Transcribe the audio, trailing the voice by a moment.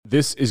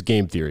This is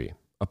Game Theory,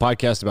 a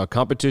podcast about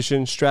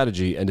competition,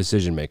 strategy, and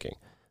decision-making,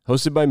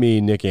 hosted by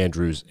me, Nick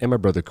Andrews, and my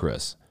brother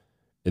Chris.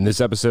 In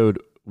this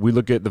episode, we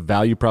look at the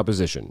value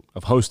proposition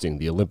of hosting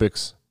the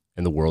Olympics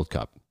and the World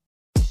Cup.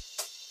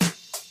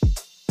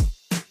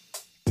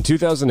 In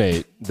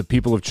 2008, the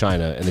people of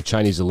China and the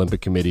Chinese Olympic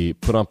Committee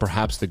put on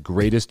perhaps the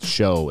greatest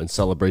show and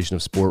celebration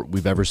of sport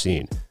we've ever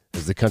seen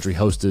as the country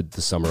hosted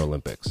the Summer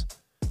Olympics.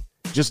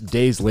 Just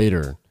days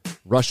later,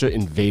 Russia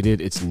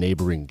invaded its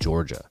neighboring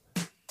Georgia.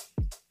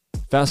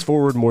 Fast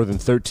forward more than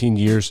 13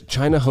 years,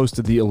 China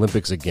hosted the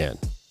Olympics again.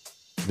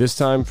 This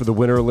time for the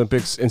Winter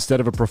Olympics,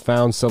 instead of a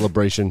profound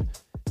celebration,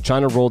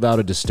 China rolled out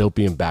a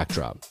dystopian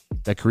backdrop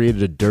that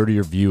created a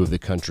dirtier view of the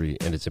country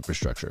and its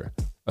infrastructure,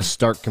 a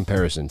stark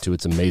comparison to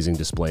its amazing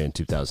display in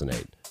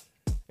 2008.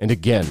 And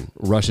again,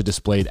 Russia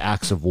displayed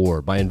acts of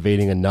war by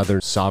invading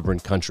another sovereign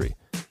country,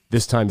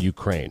 this time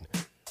Ukraine,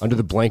 under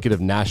the blanket of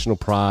national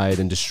pride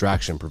and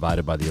distraction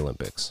provided by the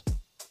Olympics.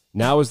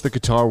 Now, as the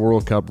Qatar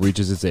World Cup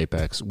reaches its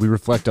apex, we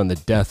reflect on the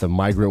death of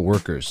migrant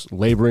workers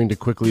laboring to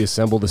quickly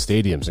assemble the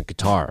stadiums in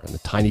Qatar and the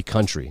tiny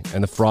country,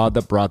 and the fraud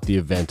that brought the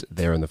event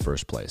there in the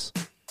first place.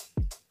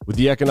 With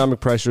the economic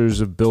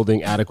pressures of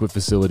building adequate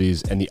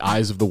facilities and the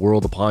eyes of the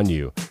world upon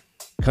you,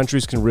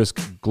 countries can risk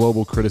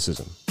global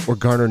criticism or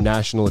garner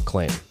national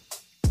acclaim.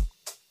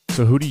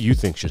 So who do you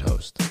think should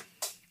host?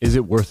 Is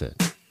it worth it?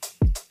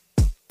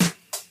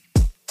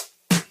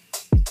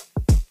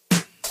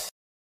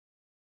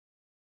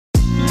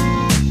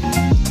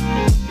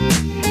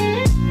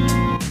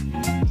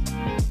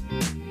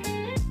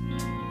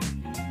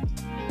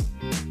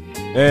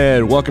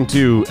 And welcome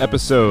to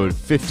episode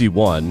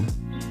 51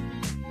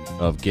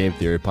 of Game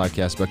Theory,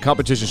 podcast about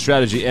competition,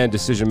 strategy, and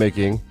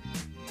decision-making.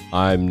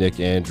 I'm Nick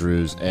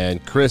Andrews,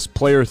 and Chris,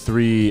 Player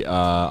 3,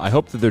 I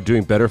hope that they're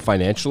doing better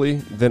financially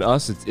than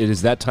us. It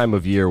is that time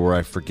of year where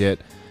I forget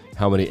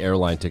how many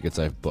airline tickets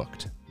I've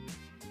booked.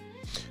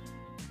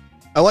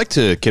 I like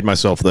to kid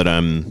myself that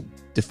I'm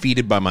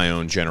defeated by my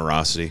own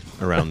generosity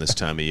around this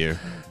time of year.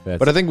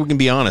 But I think we can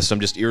be honest.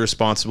 I'm just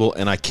irresponsible,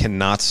 and I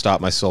cannot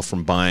stop myself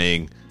from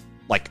buying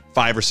like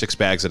 5 or 6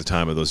 bags at a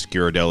time of those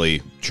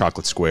Ghirardelli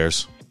chocolate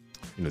squares.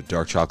 You know,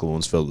 dark chocolate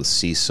ones filled with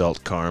sea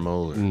salt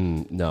caramel or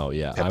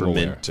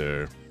peppermint.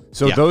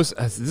 Those,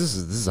 this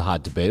is a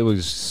hot debate. We'll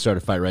just start a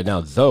fight right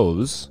now.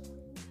 Those,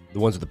 the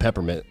ones with the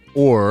peppermint,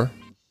 or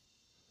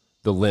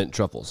the Lindt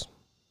truffles.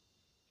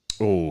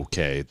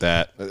 Okay,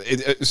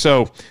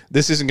 so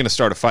this isn't going to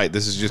start a fight.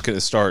 This is just going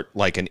to start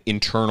like an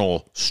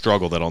internal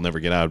struggle that I'll never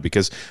get out of,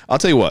 because I'll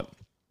tell you what,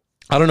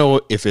 I don't know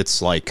if it's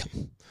like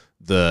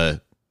the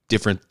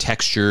different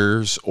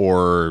textures,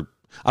 or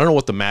I don't know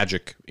what the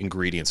magic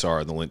ingredients are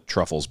in the Lindt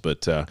truffles,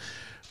 but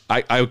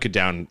I would get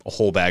down a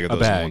whole bag of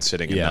those in one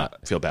sitting and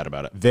not feel bad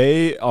about it.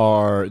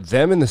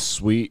 Them and the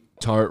sweet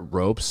tart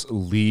ropes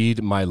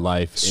lead my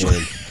life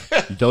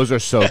in. Those are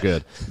so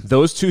good.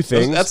 Those two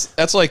things.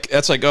 That's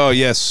like oh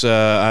yes,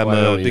 I'm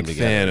a big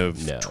fan of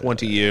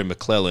 20-year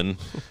McClellan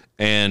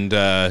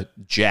and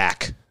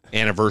Jack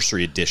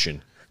Anniversary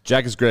Edition.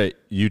 Jack is great.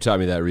 You taught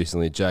me that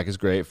recently. Jack is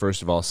great,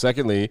 first of all.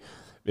 Secondly,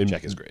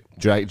 Jack is great.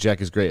 Jack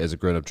is great as a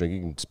grown-up drink.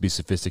 You can be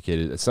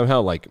sophisticated. It's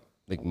somehow like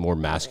more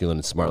masculine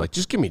and smart. Like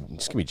just give me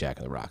Jack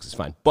on the rocks. It's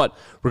fine. But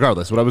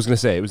regardless, what I was going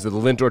to say was that the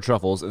Lindt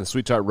truffles and the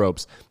sweet tart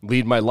ropes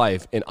lead my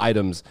life in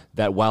items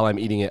that while I'm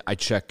eating it, I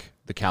check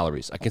the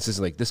calories. I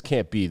consistently this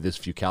can't be this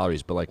few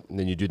calories. But and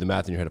then you do the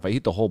math in your head. If I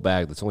eat the whole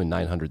bag, that's only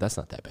 900. That's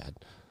not that bad.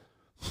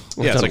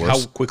 Yeah, it's like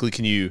how quickly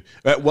can you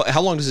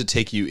how long does it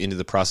take you into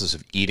the process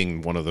of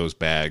eating one of those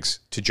bags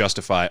to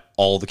justify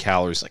all the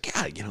calories? Like,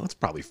 it's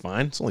probably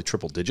fine. It's only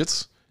triple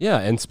digits. Yeah,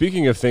 and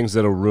speaking of things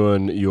that'll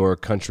ruin your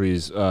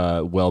country's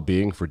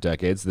well-being for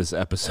decades, this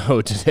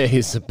episode today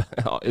is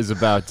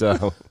about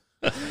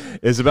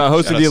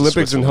hosting the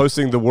Olympics and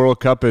hosting the World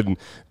Cup and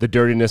the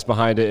dirtiness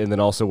behind it, and then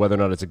also whether or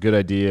not it's a good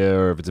idea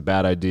or if it's a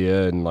bad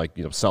idea. And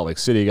Salt Lake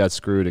City got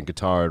screwed, and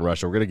Qatar and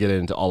Russia. We're going to get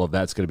into all of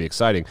that. It's going to be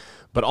exciting.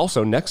 But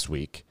also next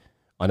week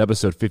on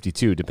episode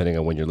 52, depending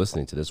on when you're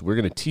listening to this, we're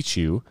going to teach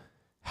you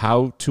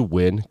how to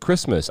win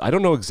Christmas. I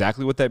don't know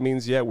exactly what that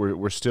means yet.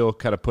 We're still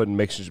kind of putting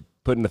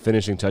the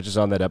finishing touches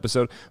on that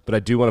episode, but I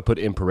do want to put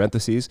in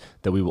parentheses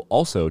that we will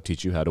also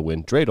teach you how to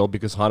win dreidel,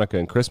 because Hanukkah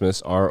and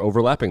Christmas are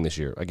overlapping this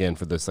year, again,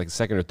 for this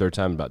second or third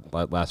time about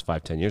the last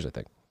 5-10 years, I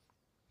think.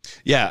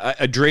 Yeah,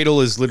 a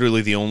dreidel is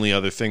literally the only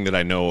other thing that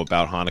I know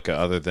about Hanukkah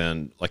other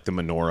than the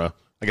menorah.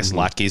 I guess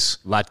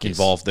latkes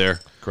involved there.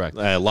 Correct.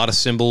 A lot of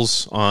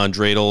symbols on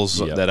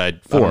dreidels that I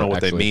don't know what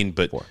they mean,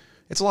 but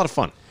it's a lot of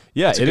fun.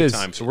 Yeah, it's a good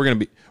time. So we're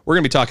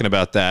gonna be talking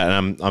about that,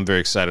 and I'm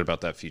very excited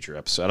about that future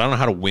episode. I don't know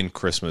how to win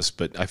Christmas,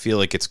 but I feel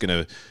like it's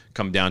gonna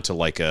come down to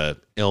like a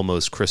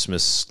Elmo's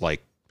Christmas,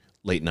 like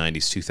late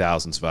 '90s,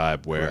 2000s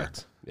vibe, where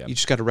you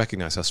just got to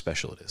recognize how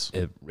special it is.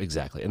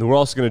 Exactly. And we're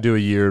also going to do a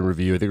year in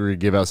review. I think we're going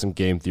to give out some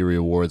Game Theory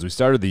awards. We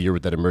started the year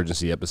with that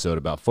emergency episode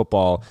about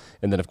football,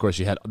 and then, of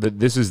course,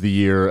 this is the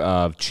year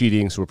of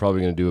cheating, so we're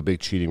probably going to do a big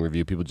cheating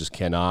review. People just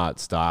cannot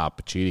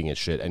stop cheating at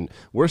shit. And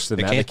worse than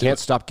that, they can't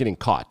stop getting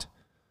caught.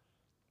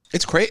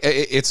 It's crazy.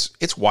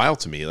 It's wild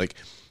to me. Like,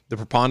 the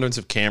preponderance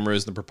of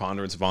cameras, the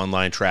preponderance of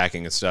online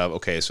tracking and stuff.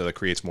 Okay, so that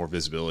creates more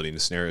visibility into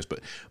scenarios.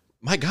 But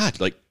my God,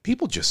 like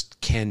people just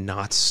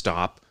cannot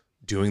stop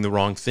doing the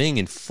wrong thing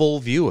in full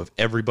view of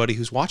everybody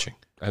who's watching.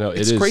 I know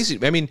it's crazy.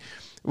 I mean,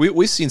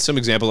 we've seen some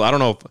examples. I don't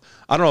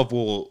know if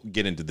we'll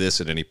get into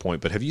this at any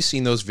point, but have you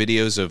seen those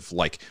videos of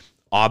like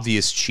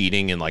obvious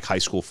cheating in like high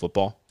school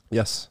football?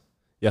 Yes.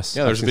 Yeah,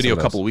 there's a video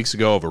a couple of weeks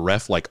ago of a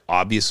ref like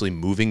obviously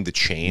moving the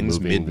chains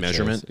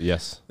mid-measurement.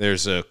 Yes.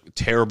 There's a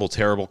terrible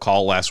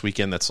call last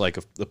weekend that's like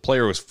the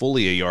player was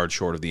fully a yard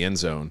short of the end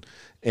zone,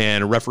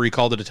 and a referee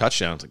called it a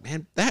touchdown. It's like,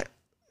 man, that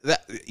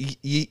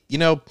you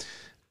know,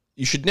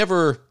 you should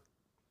never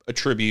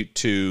attribute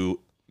to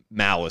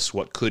malice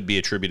what could be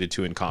attributed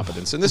to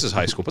incompetence. And this is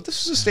high school, but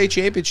this is a state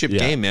championship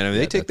game, man. I mean,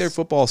 they take their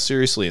football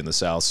seriously in the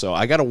South. So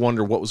I got to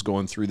wonder what was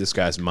going through this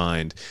guy's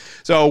mind.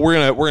 So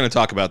we're gonna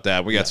talk about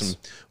that. We got some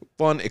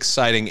fun,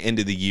 exciting end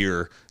of the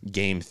year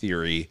game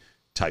theory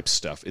type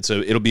stuff.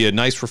 It'll be a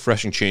nice,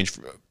 refreshing change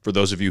for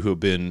those of you who have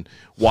been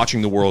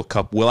watching the World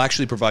Cup. We'll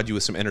actually provide you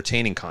with some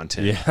entertaining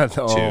content to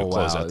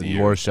close out the year.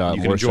 More shots.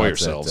 You can enjoy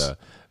yourselves.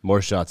 More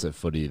shots at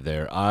footy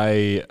there.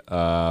 I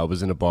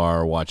was in a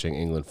bar watching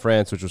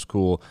England-France, which was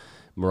cool.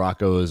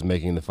 Morocco is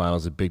making the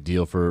finals, a big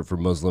deal for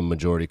Muslim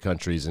majority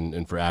countries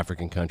and for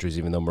African countries,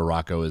 even though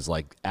Morocco is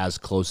like as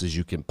close as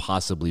you can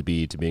possibly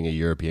be to being a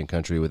European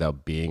country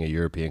without being a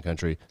European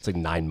country. It's like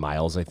 9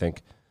 miles, I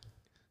think.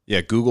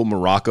 Yeah, Google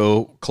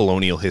Morocco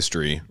colonial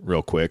history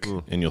real quick,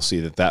 and you'll see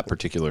that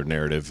particular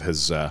narrative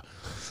has,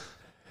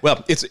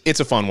 it's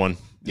a fun one.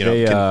 You know,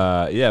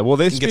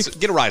 they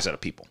get a rise out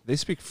of people. They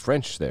speak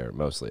French there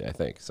mostly, I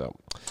think. So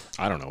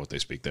I don't know what they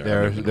speak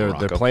there.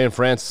 They're playing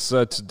France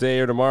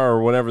today or tomorrow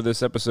or whenever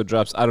this episode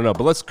drops. I don't know,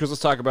 but let's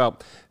talk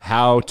about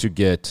how to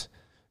get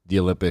the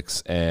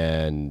Olympics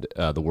and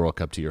the World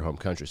Cup to your home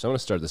country. So I'm going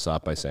to start this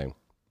off by saying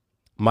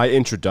my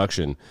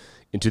introduction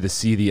into the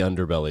seedy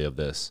underbelly of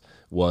this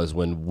was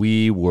when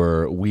we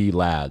were wee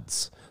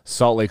lads.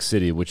 Salt Lake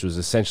City, which was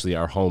essentially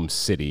our home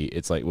city.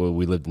 It's like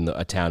we lived in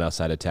a town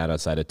outside of town,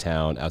 outside of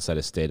town, outside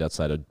of state,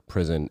 outside of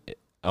prison,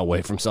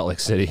 away from Salt Lake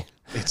City.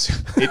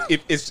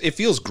 It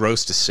feels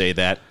gross to say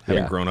that,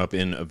 having grown up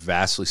in a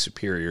vastly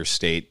superior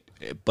state,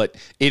 but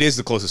it is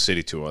the closest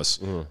city to us.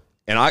 Mm.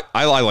 And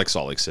I like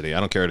Salt Lake City. I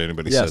don't care what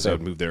anybody says. I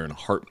would move there in a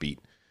heartbeat.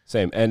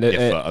 Same. And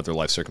if other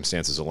life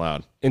circumstances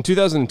allowed. In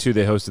 2002,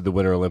 they hosted the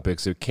Winter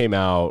Olympics. It came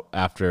out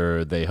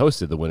after they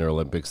hosted the Winter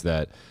Olympics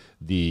that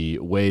the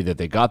way that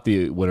they got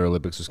the Winter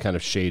Olympics was kind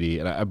of shady.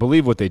 And I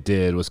believe what they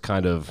did was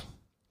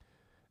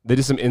they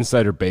did some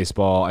insider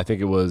baseball. I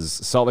think it was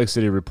Salt Lake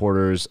City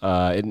reporters.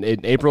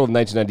 In April of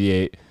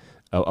 1998,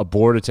 a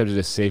board attempted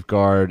to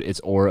safeguard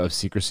its aura of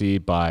secrecy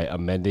by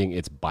amending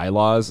its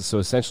bylaws. So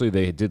essentially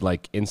they did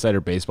like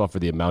insider baseball for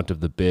the amount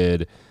of the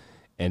bid,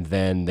 and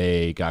then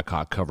they got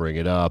caught covering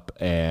it up.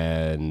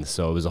 And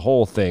so it was a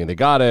whole thing. They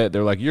got it.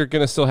 They're like, you're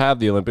going to still have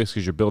the Olympics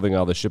because you're building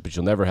all this shit, but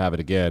you'll never have it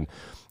again.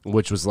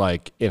 Which was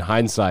like, in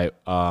hindsight,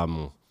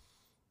 in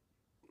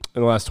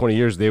the last 20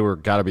 years, they were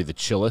got to be the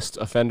chillest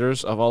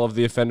offenders of all of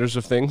the offenders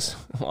of things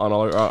on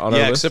our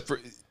list. Except for,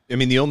 I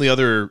mean, the only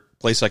other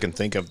place I can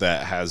think of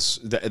that has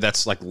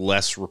that's like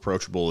less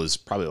reproachable is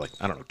probably like,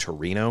 I don't know,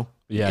 Torino,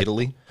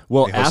 Italy.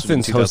 Well,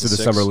 Athens hosted the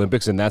Summer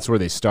Olympics, and that's where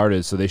they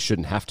started, so they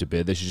shouldn't have to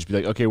bid. They should just be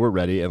like, okay, we're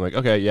ready. And like,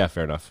 okay, yeah,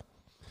 fair enough.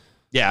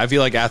 Yeah, I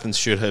feel like Athens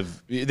should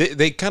have.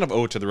 They kind of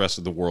owe it to the rest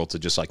of the world to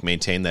just like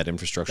maintain that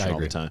infrastructure all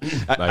the time.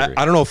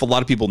 I don't know if a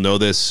lot of people know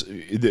this,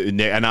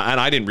 and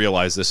I didn't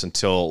realize this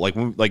until like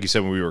you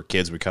said, when we were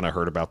kids, we kind of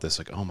heard about this.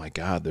 Like, oh my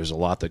God, there's a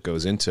lot that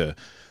goes into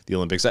the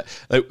Olympics.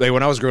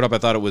 When I was growing up, I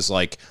thought it was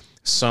like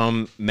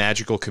some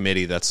magical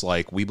committee that's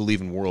like, we believe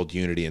in world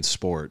unity in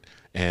sport,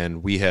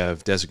 and we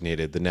have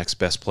designated the next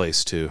best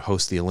place to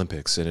host the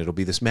Olympics, and it'll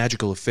be this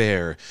magical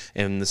affair,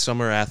 and the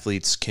summer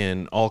athletes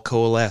can all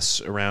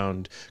coalesce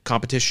around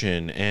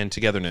competition and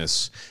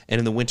togetherness, and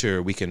in the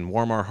winter we can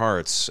warm our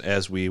hearts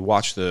as we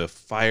watch the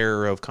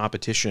fire of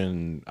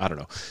competition. I don't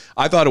know.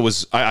 I thought it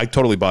was, I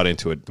totally bought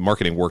into it. The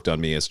marketing worked on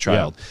me as a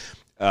child.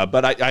 Yeah.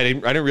 But I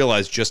didn't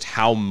realize just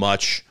how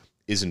much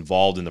is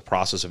involved in the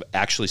process of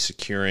actually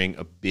securing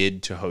a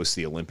bid to host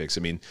the Olympics.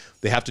 I mean,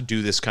 they have to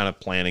do this kind of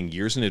planning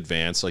years in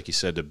advance, like you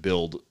said, to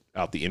build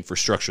out the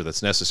infrastructure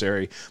that's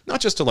necessary,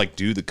 not just to like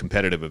do the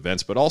competitive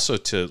events, but also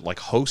to like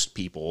host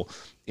people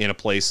in a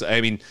place.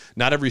 I mean,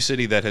 not every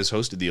city that has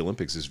hosted the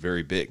Olympics is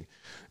very big.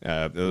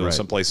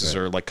 Some places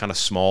are like kind of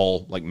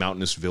small, like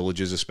mountainous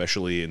villages,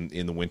 especially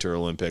in the Winter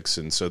Olympics.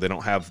 And so they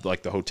don't have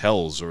like the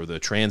hotels or the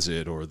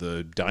transit or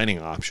the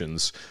dining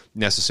options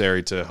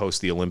necessary to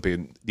host the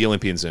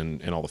Olympians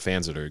and all the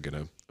fans that are going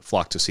to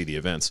flock to see the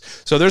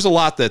events. So there's a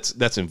lot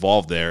that's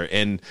involved there.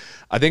 And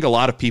I think a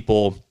lot of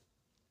people,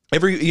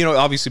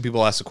 obviously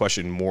people ask the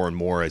question more and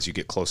more as you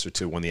get closer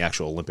to when the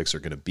actual Olympics are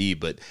going to be.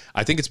 But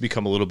I think it's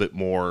become a little bit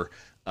more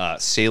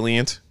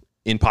salient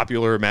in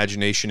popular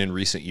imagination in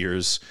recent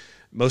years,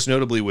 most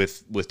notably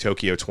with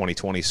Tokyo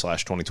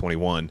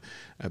 2020/2021,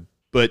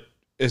 but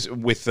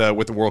with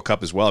the World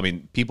Cup as well. I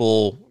mean,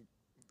 people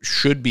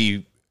should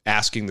be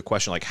asking the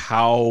question, like,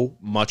 how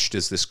much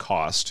does this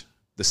cost,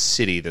 the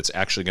city that's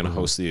actually going to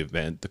host the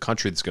event, the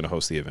country that's going to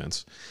host the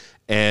events,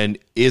 and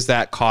is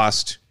that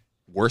cost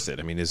worth it?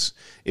 I mean, is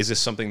this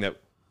something that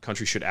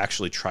countries should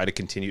actually try to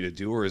continue to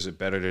do, or is it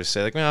better to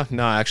say like,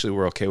 no, actually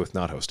we're okay with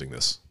not hosting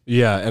this?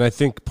 Yeah, and I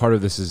think part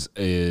of this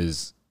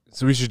is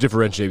so we should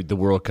differentiate the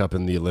World Cup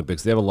and the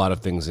Olympics. They have a lot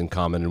of things in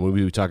common, and when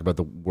we talk about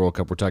the World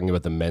Cup, we're talking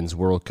about the men's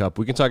World Cup.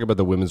 We can talk about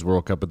the women's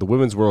World Cup, but the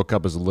women's World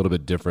Cup is a little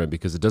bit different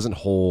because it doesn't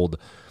hold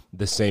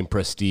the same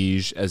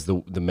prestige as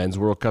the men's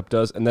World Cup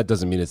does, and that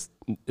doesn't mean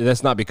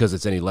that's not because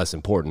it's any less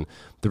important.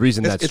 The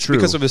reason it's true,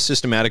 because of a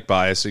systematic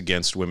bias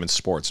against women's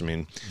sports. I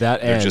mean,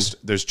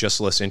 there's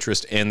just less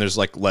interest, and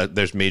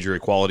there's major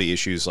equality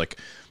issues. Like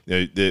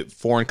the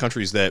foreign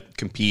countries that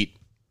compete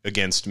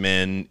against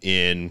men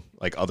in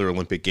like other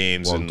Olympic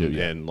games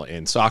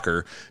and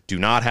soccer do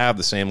not have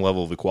the same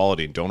level of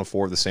equality and don't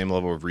afford the same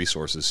level of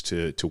resources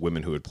to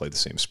women who would play the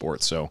same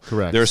sport. So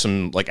correct. There are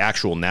some like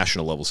actual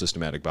national level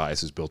systematic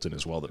biases built in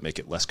as well that make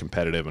it less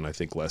competitive, and I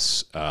think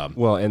less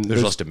and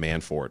there's less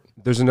demand for it.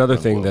 There's another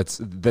thing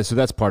so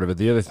that's part of it.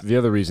 The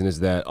other reason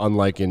is that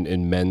unlike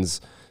in men's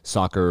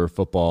soccer or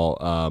football,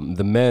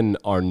 the men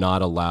are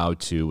not allowed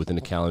to within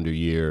a calendar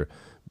year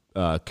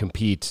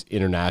compete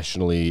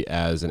internationally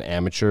as an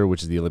amateur,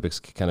 which is the Olympics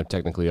kind of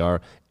technically are,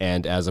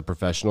 and as a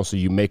professional. So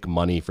you make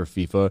money for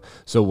FIFA.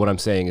 So what I'm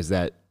saying is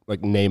that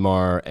like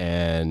Neymar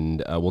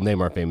and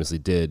Neymar famously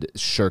did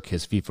shirk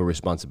his FIFA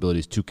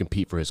responsibilities to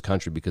compete for his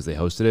country because they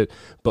hosted it.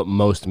 But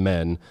most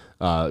men,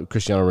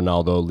 Cristiano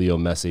Ronaldo, Leo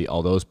Messi,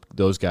 all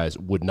those guys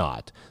would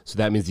not. So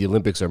that means the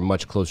Olympics are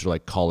much closer to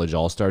like college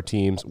all-star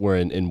teams, where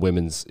in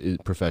women's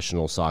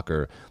professional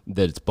soccer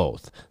that it's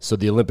both. So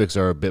the Olympics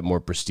are a bit more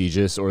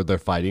prestigious, or they're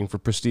fighting for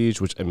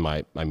prestige, which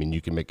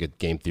you can make a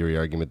game theory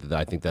argument that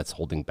I think that's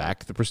holding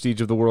back the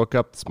prestige of the World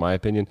Cup. That's my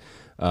opinion.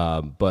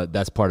 But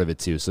that's part of it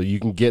too. So you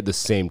can get the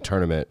same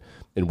tournament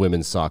in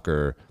women's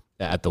soccer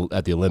at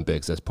the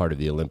Olympics as part of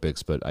the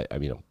Olympics, but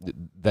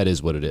that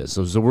is what it is.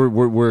 So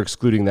we're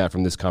excluding that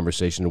from this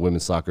conversation.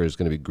 Women's soccer is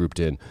going to be grouped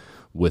in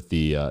with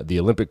the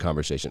Olympic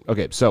conversation.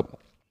 Okay, so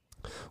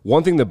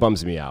one thing that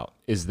bums me out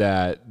is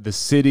that the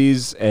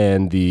cities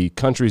and the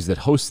countries that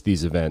host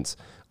these events,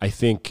 I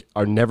think,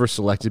 are never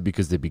selected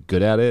because they'd be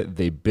good at it.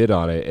 They bid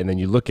on it, and then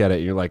you look at it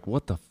and you're like,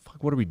 what the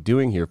fuck? What are we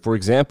doing here? For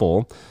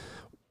example,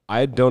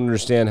 I don't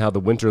understand how the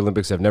Winter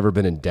Olympics have never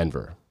been in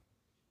Denver.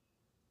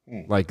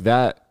 Like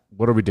that,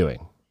 what are we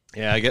doing?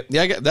 Yeah, I get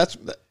that's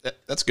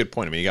a good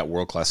point. I mean, you got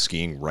world-class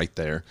skiing right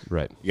there.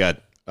 Right. You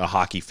got a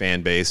hockey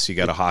fan base, you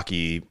got a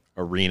hockey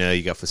arena,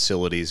 you got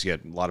facilities, you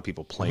got a lot of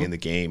people playing the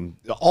game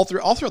all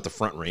throughout the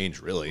Front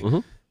Range, really.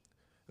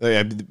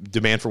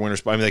 Demand for winter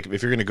sports. I mean, like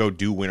if you're going to go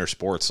do winter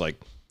sports, like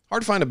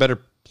hard to find a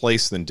better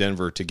place than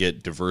Denver to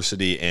get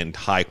diversity and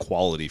high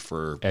quality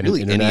for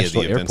really any of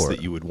the events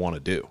that you would want to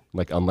do.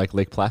 Like unlike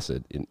Lake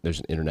Placid, there's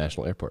an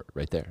international airport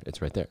right there.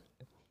 It's right there.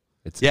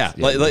 It's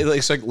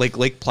like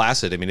Lake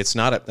Placid. I mean, that's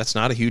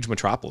not a huge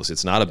metropolis.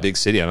 It's not a big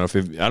city. I don't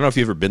know if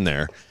you've ever been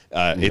there.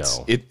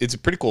 It's a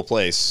pretty cool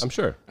place. I'm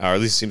sure, or at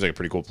least it seems like a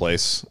pretty cool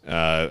place.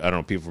 I don't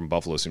know. People from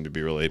Buffalo seem to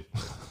be really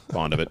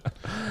fond of it.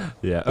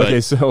 Yeah. But okay.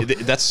 So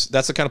that's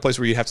the kind of place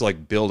where you have to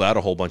like build out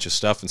a whole bunch of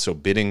stuff, and so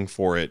bidding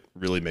for it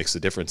really makes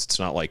the difference. It's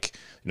not like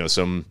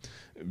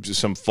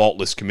some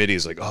faultless committee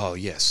is like, oh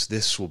yes,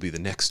 this will be the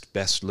next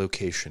best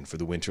location for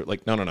the winter.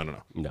 Like,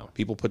 no.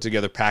 People put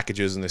together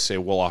packages and they say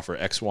we'll offer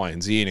X, Y,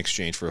 and Z in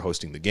exchange for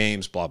hosting the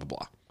games. Blah blah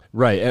blah.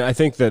 Right, and I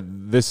think that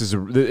this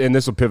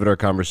will pivot our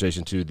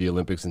conversation to the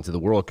Olympics and to the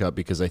World Cup,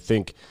 because I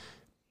think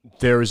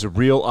there is a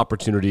real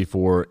opportunity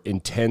for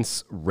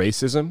intense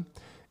racism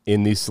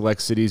in these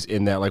select cities,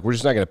 in that like we're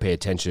just not going to pay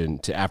attention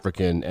to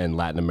African and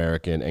Latin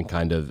American and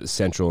kind of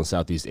Central and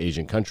Southeast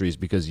Asian countries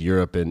because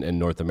Europe and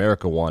North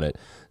America want it.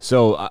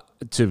 So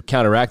to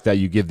counteract that,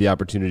 you give the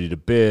opportunity to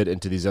bid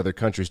and to these other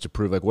countries to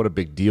prove like what a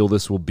big deal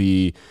this will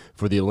be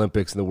for the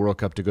Olympics and the World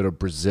Cup to go to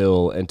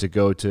Brazil and to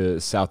go to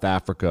South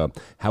Africa.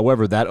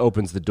 However, that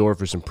opens the door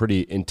for some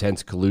pretty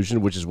intense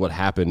collusion, which is what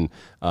happened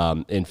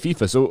in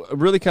FIFA. So a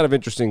really kind of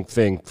interesting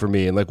thing for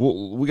me. And like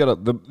we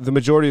got the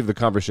majority of the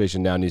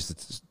conversation now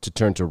needs to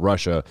turn to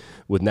Russia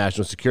with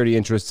national security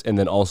interests, and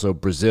then also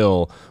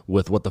Brazil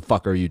with what the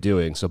fuck are you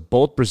doing? So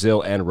both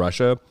Brazil and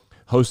Russia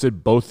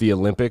hosted both the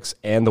Olympics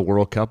and the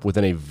World Cup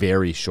within a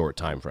very short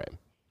time frame.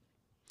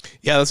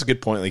 Yeah, that's a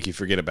good point. Like you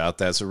forget about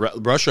that. So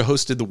Russia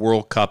hosted the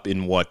World Cup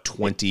in what,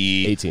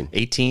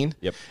 2018?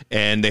 Yep.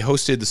 And they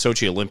hosted the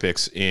Sochi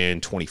Olympics in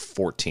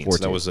 2014. So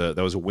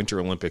that was a Winter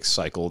Olympics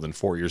cycle. Then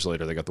 4 years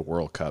later, they got the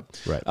World Cup.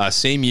 Right.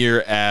 Same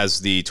year as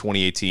the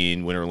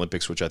 2018 Winter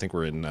Olympics, which I think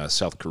were in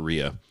South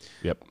Korea.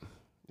 Yep.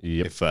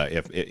 If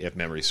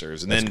memory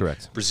serves. And That's then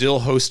correct.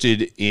 Brazil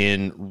hosted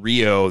in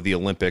Rio the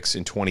Olympics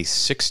in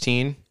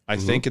 2016, I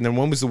think. And then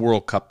when was the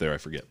World Cup there? I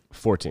forget.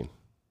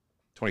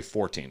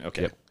 2014.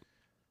 Okay. Yep.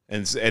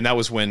 And that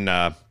was when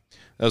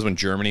That was when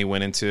Germany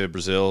went into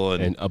Brazil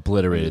and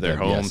obliterated their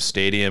them, home yes.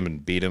 stadium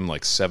and beat them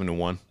like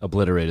 7-1.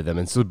 Obliterated them.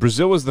 And so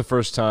Brazil was the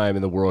first time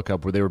in the World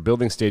Cup where they were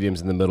building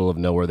stadiums in the middle of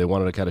nowhere. They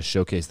wanted to kind of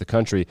showcase the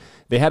country.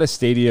 They had a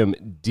stadium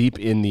deep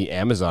in the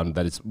Amazon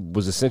that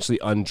was essentially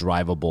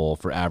undrivable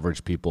for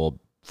average people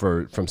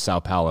from Sao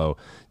Paulo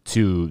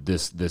to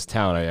this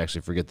town. I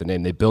actually forget the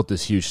name. They built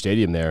this huge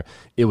stadium there.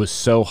 It was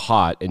so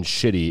hot and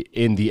shitty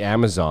in the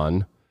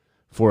Amazon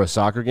for a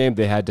soccer game.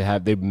 They had to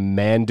have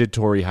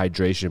mandatory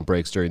hydration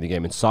breaks during the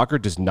game. And soccer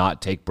does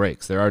not take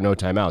breaks. There are no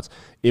timeouts.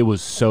 It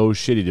was so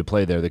shitty to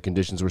play there. The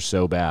conditions were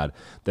so bad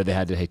that they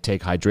had to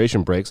take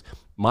hydration breaks.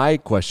 My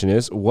question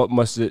is, what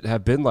must it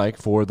have been like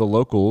for the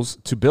locals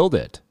to build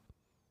it?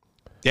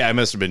 Yeah, it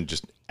must have been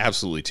just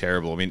absolutely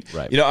terrible. I mean,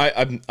 right.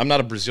 I'm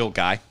not a Brazil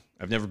guy.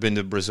 I've never been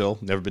to Brazil,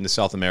 never been to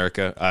South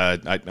America.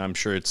 I'm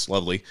sure it's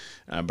lovely,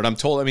 but I'm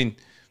told. I mean,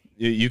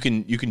 you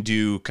can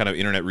do kind of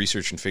internet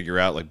research and figure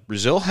out like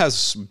Brazil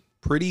has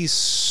pretty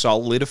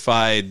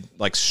solidified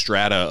like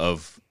strata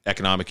of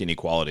economic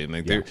inequality. I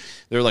mean,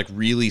 they're like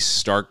really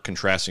stark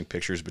contrasting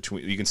pictures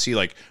between. You can see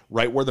like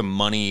right where the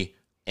money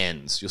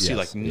ends. You'll see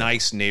like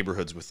nice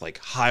neighborhoods with like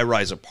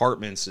high-rise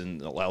apartments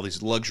and all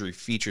these luxury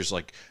features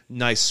like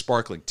nice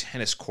sparkling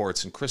tennis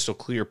courts and crystal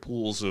clear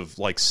pools of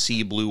like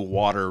sea blue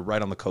water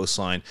right on the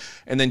coastline.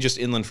 And then just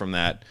inland from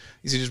that,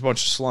 you see just a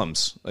bunch of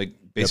slums, like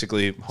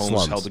basically homes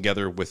slums held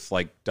together with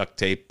like duct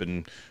tape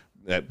and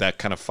that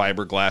kind of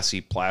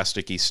fiberglassy,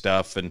 plasticky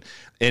stuff, and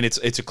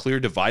it's a clear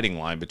dividing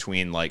line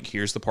between like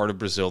here's the part of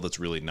Brazil that's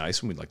really nice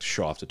and we'd like to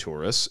show off to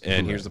tourists,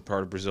 and here's the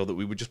part of Brazil that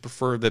we would just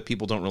prefer that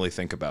people don't really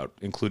think about,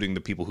 including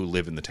the people who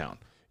live in the town.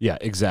 Yeah,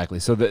 exactly.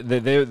 So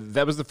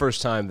that was the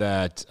first time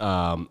that,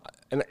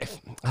 and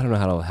I don't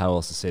know how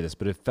else to say this,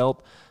 but it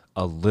felt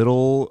a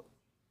little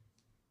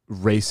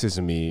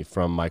racism-y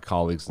from my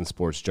colleagues in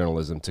sports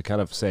journalism to kind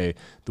of say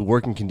the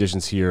working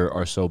conditions here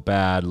are so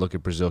bad. Look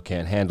at Brazil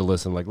can't handle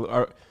this, and like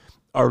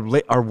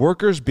Are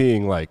workers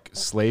being like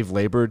slave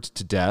labored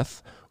to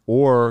death,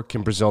 or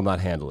can Brazil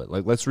not handle it?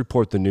 Like, let's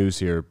report the news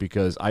here,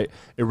 because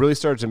it really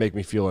started to make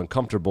me feel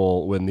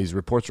uncomfortable when these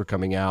reports were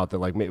coming out that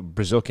like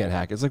Brazil can't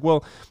hack. It's like,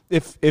 well,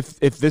 if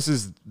this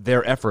is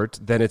their effort,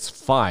 then it's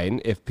fine.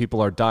 If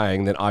people are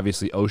dying, then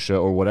obviously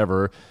OSHA or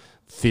whatever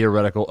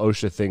theoretical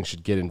OSHA thing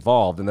should get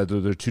involved, and that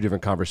they're two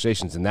different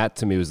conversations. And that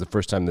to me was the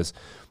first time this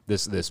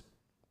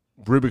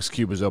Rubik's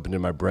Cube was opened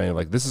in my brain.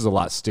 Like, this is a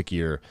lot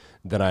stickier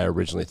than I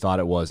originally thought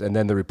it was. And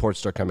then the reports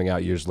start coming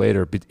out years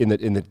later in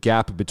the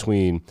gap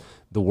between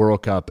the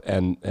World Cup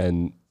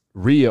and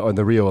Rio and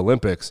the Rio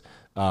Olympics.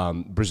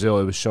 Brazil,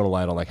 it was shown a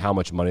light on like how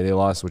much money they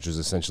lost, which is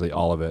essentially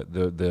all of it.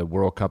 The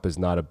World Cup was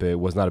not a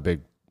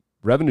big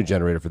revenue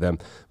generator for them,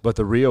 but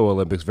the Rio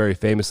Olympics very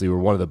famously were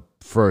one of the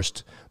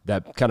first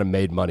that kind of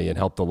made money and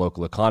helped the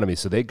local economy.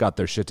 So they got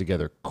their shit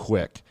together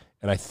quick.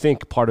 And I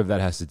think part of that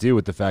has to do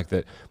with the fact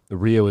that the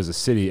Rio is a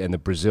city and the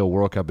Brazil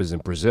World Cup is in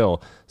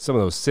Brazil. Some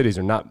of those cities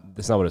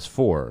that's not what it's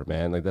for,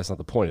 man. Like, that's not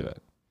the point of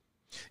it.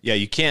 Yeah,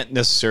 you can't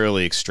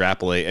necessarily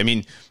extrapolate. I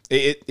mean,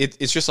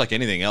 it's just like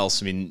anything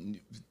else. I mean,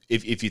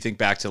 if you think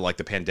back to like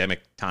the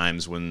pandemic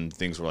times when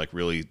things were like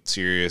really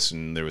serious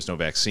and there was no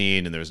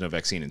vaccine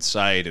in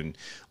sight and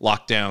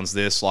lockdowns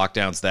this,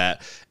 lockdowns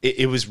that,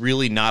 it was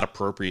really not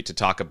appropriate to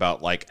talk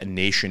about like a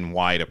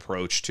nationwide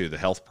approach to the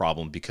health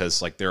problem,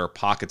 because like there are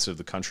pockets of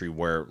the country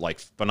where like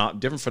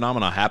different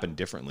phenomena happen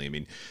differently. I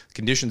mean,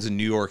 conditions in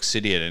New York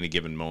City at any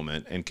given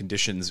moment and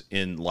conditions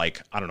in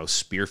like, I don't know,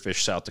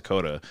 Spearfish, South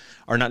Dakota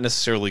are not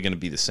necessarily going to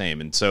be the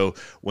same. And so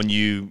when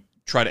you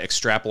try to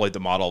extrapolate the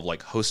model of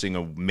like hosting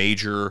a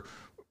major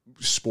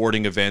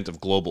sporting event of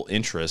global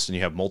interest, and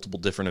you have multiple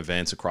different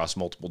events across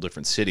multiple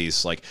different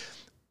cities, like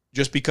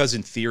just because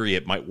in theory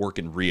it might work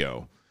in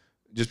Rio,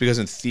 just because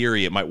in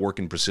theory it might work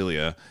in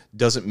Brasilia,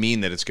 doesn't mean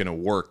that it's going to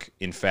work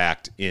in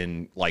fact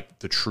in like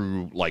the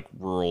true like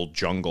rural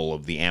jungle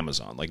of the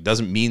Amazon. Like,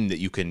 doesn't mean that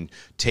you can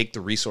take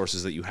the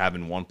resources that you have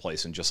in one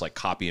place and just like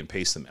copy and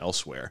paste them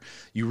elsewhere.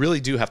 You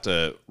really do have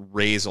to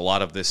raise a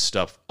lot of this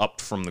stuff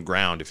up from the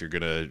ground if you're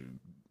going to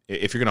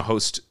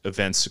host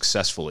events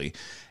successfully.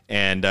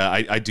 And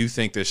I do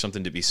think there's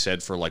something to be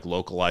said for like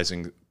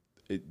localizing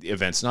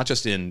events, not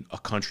just in a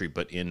country,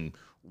 but in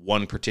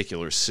one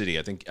particular city.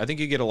 I think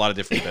you get a lot of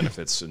different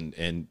benefits, and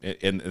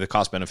the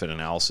cost benefit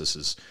analysis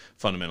is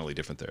fundamentally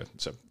different there.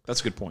 So that's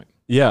a good point.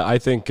 Yeah, I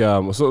think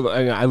so.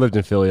 I lived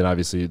in Philly, and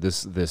obviously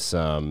this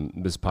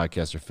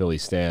podcast are Philly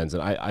stands.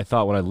 And I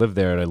thought when I lived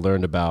there and I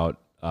learned about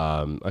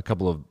a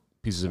couple of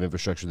pieces of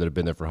infrastructure that have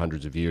been there for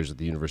hundreds of years at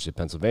the University of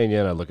Pennsylvania,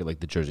 and I look at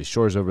like the Jersey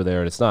Shores over there,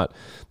 and it's not,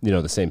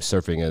 the same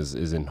surfing as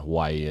is in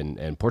Hawaii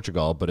and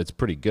Portugal, but it's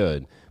pretty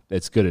good.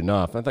 It's good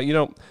enough. I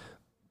thought,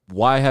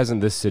 why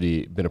hasn't this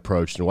city been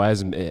approached, and why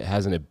hasn't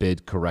it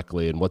bid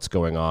correctly, and what's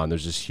going on?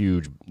 There's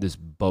this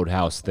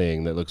boathouse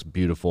thing that looks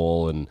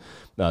beautiful, and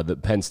the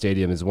Penn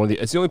Stadium is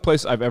it's the only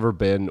place I've ever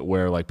been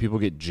where like people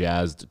get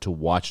jazzed to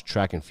watch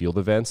track and field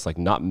events, like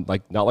not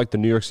like the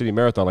New York City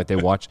Marathon, like they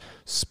watch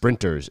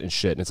sprinters and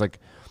shit, and it's like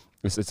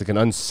an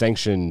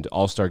unsanctioned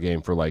all-star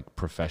game for like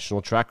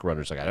professional track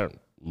runners. Like, I don't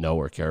know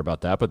or care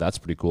about that, but that's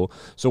pretty cool.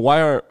 So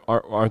why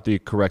aren't the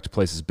correct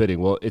places bidding?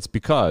 Well, it's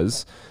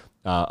because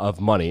of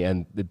money,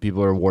 and the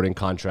people are awarding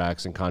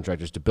contracts and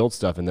contractors to build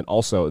stuff. And then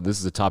also, this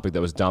is a topic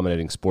that was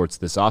dominating sports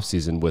this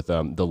offseason with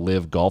the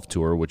Live Golf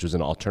Tour, which was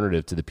an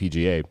alternative to the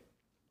PGA.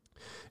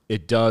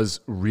 It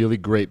does really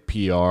great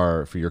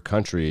PR for your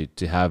country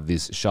to have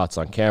these shots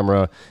on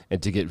camera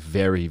and to get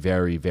very,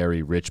 very,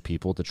 very rich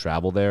people to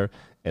travel there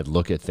and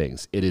look at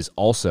things. It is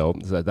also,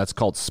 that's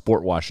called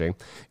sportwashing.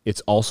 It's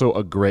also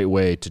a great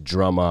way to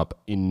drum up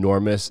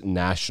enormous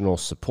national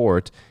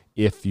support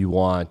if you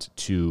want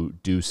to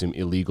do some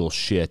illegal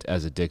shit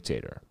as a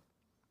dictator.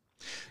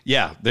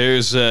 Yeah,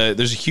 there's a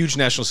huge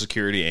national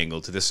security angle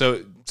to this.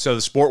 So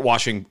the sport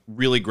washing,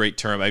 really great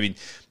term. I mean,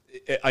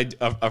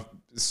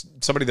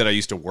 somebody that I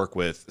used to work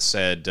with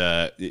said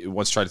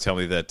once tried to tell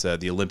me that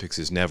the Olympics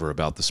is never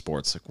about the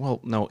sports. Like, well,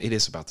 no, it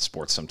is about the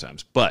sports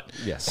sometimes, but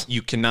yes,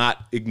 you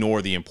cannot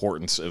ignore the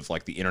importance of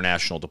like the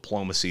international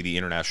diplomacy, the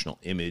international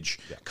image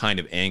kind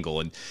of angle.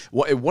 And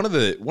one of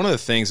the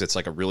things that's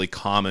like a really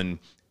common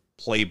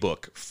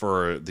playbook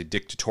for the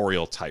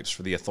dictatorial types,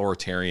 for the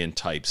authoritarian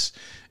types.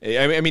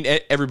 I mean,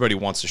 everybody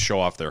wants to show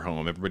off their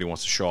home. Everybody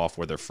wants to show off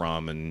where they're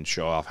from and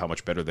show off how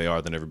much better they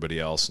are than everybody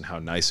else and how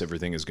nice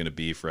everything is going to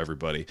be for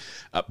everybody.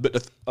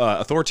 But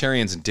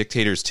authoritarians and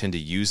dictators tend to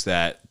use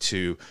that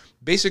to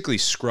basically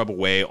scrub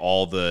away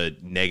all the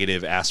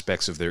negative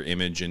aspects of their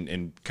image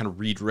and kind of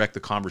redirect the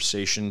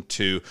conversation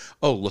to,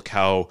 oh, look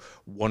how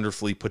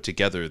wonderfully put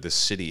together this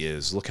city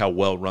is. Look how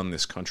well run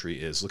this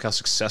country is. Look how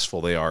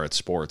successful they are at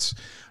sports.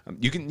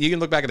 You can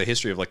look back at the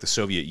history of like the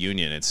Soviet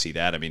Union and see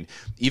that. I mean,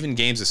 even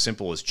games as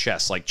simple as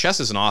chess. Like chess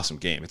is an awesome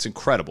game. It's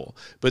incredible.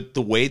 But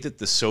the way that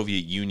the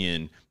Soviet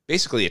Union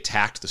basically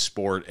attacked the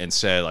sport and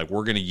said, like,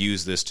 we're going to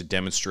use this to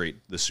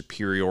demonstrate the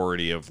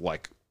superiority of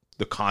like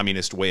the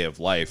communist way of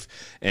life,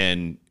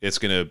 and it's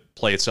going to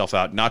play itself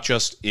out not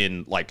just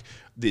in like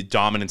the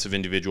dominance of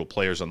individual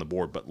players on the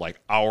board, but like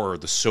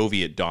the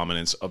Soviet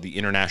dominance of the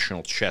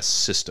international chess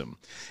system.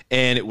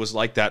 And it was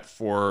like that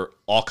for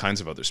all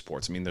kinds of other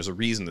sports. I mean, there's a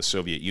reason the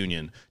Soviet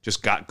Union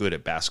just got good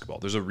at basketball.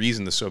 There's a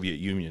reason the Soviet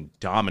Union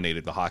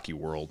dominated the hockey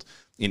world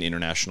in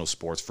international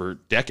sports for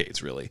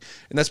decades, really.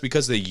 And that's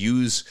because they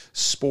use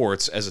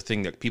sports as a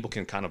thing that people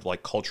can kind of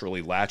like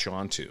culturally latch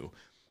onto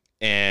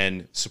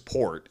and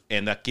support,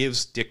 and that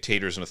gives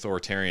dictators and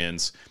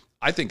authoritarians,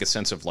 I think, a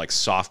sense of like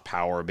soft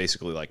power,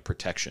 basically like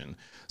protection.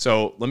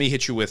 So let me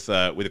hit you with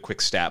a quick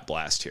stat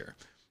blast here.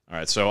 All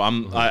right, so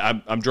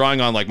I'm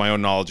drawing on like my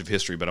own knowledge of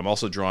history, but I'm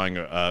also drawing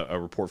a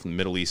report from the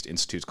Middle East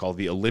Institute called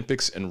 "The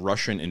Olympics and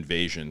Russian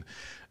Invasion."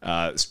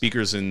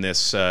 Speakers in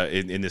this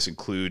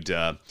include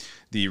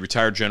the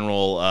retired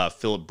General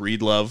Philip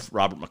Breedlove,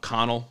 Robert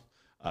McConnell,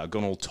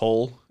 Gunnar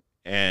Toll,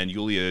 and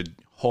Yulia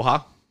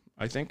Hoha.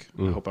 I think.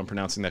 I hope I'm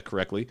pronouncing that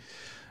correctly.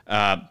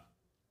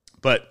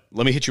 But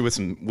let me hit you with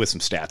some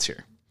stats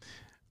here.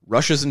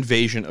 Russia's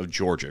invasion of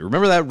Georgia.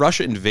 Remember that?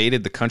 Russia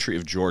invaded the country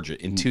of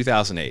Georgia in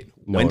 2008.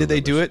 When did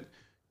they do it?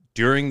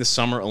 During the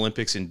Summer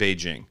Olympics in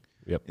Beijing.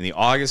 Yep. In the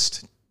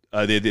August,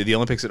 the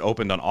Olympics had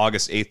opened on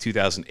August 8th,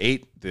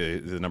 2008.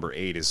 The number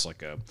 8 is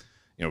like a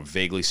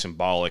vaguely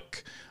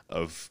symbolic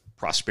of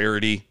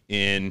prosperity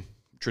in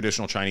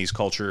traditional Chinese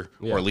culture,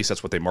 or at least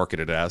that's what they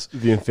marketed it as.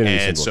 The infinity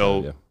and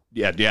symbol. So.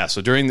 Yeah.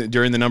 So during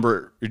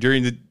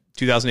the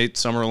 2008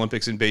 Summer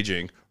Olympics in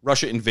Beijing,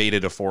 Russia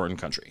invaded a foreign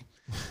country.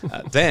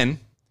 Then,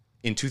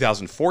 in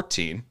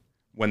 2014,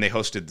 when they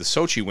hosted the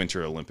Sochi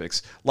Winter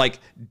Olympics, like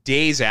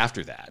days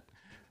after that,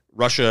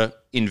 Russia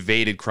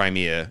invaded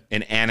Crimea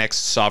and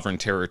annexed sovereign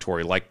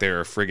territory like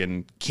they're a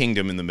friggin'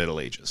 kingdom in the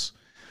Middle Ages.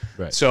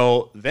 Right.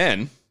 So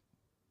then,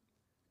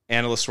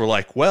 analysts were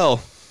like,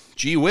 well,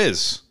 gee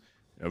whiz,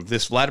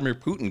 this Vladimir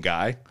Putin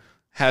guy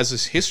has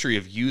this history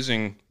of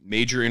using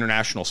major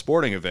international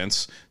sporting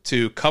events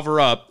to cover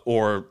up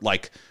or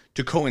like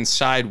to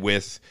coincide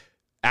with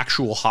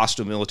actual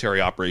hostile military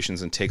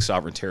operations and take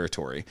sovereign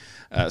territory.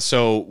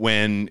 So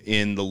when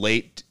in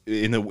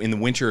the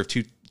winter of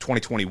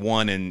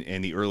 2021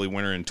 and the early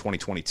winter in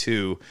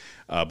 2022,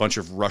 a bunch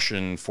of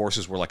Russian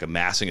forces were like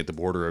amassing at the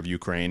border of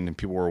Ukraine, and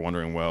people were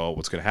wondering, well,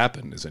 what's going to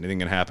happen? Is anything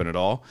going to happen at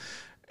all?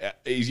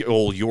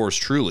 Yours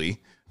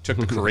truly took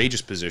the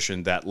courageous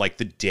position that like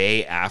the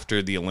day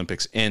after the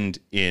Olympics end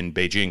in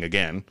Beijing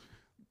again,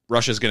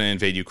 Russia's going to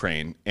invade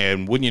Ukraine.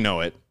 And wouldn't you know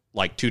it,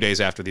 like 2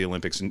 days after the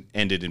Olympics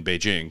ended in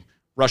Beijing,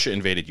 Russia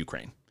invaded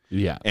Ukraine.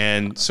 Yeah.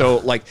 And so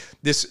like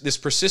this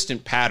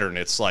persistent pattern,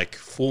 it's like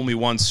fool me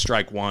once,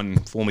 strike one,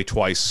 fool me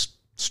twice,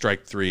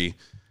 strike three.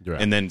 Right.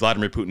 And then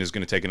Vladimir Putin is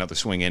going to take another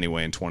swing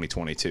anyway in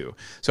 2022.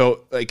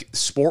 So like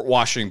sport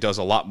washing does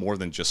a lot more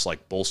than just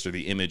like bolster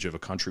the image of a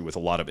country with a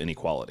lot of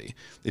inequality.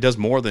 It does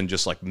more than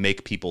just like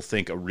make people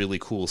think a really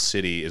cool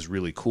city is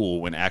really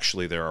cool when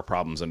actually there are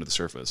problems under the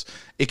surface.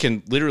 It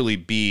can literally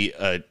be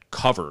a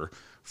cover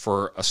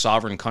for a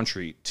sovereign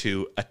country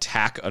to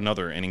attack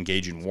another and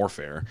engage in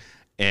warfare.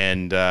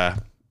 And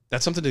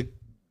that's something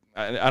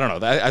I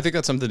don't know. I think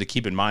that's something to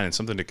keep in mind and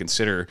something to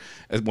consider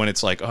when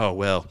it's like, oh,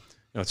 well,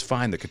 it's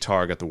fine that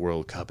Qatar got the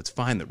World Cup. It's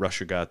fine that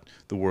Russia got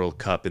the World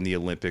Cup and the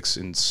Olympics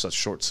in such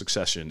short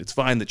succession. It's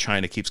fine that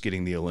China keeps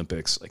getting the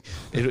Olympics. Like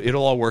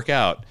it'll all work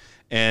out.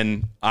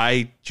 And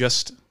I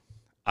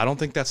don't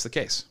think that's the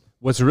case.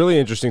 What's really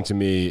interesting to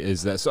me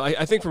is that, so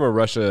I think from a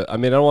Russia, I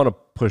mean, I don't want to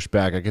push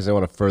back. I guess I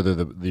want to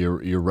further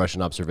your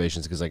Russian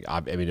observations because, like,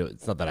 I mean,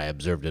 it's not that I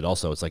observed it.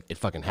 Also, it's like it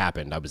fucking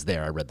happened. I was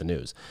there. I read the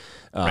news.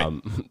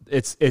 Right.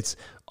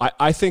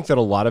 I think that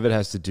a lot of it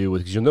has to do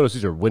with, because you'll notice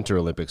these are Winter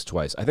Olympics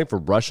twice. I think for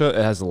Russia,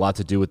 it has a lot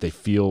to do with they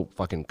feel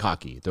fucking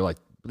cocky. They're like,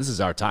 this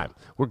is our time.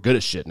 We're good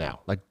at shit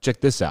now. Like,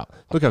 check this out.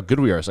 Look how good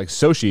we are. It's like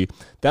Sochi.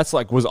 That's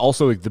like was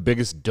also like the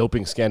biggest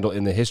doping scandal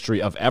in the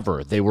history of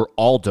ever. They were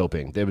all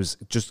doping. There was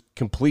just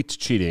complete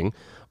cheating,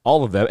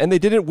 all of them, and they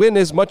didn't win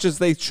as much as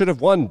they should have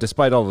won,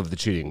 despite all of the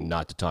cheating.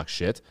 Not to talk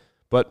shit,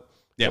 but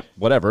yeah,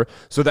 whatever.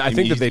 So I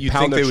think that they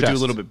pound their would chest. do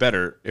a little bit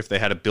better if they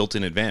had a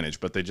built-in advantage,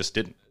 but they just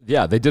didn't.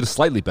 Yeah, they did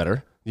slightly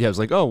better. Yeah, it was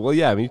like, oh well,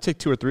 yeah. I mean, you take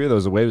 2 or 3 of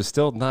those away, it was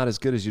still not as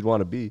good as you'd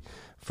want to be.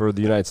 For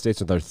the United States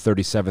with our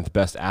 37th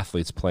best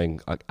athletes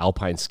playing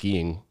alpine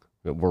skiing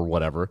or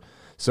whatever.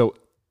 So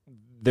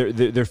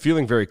they're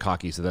feeling very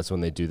cocky, so that's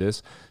when they do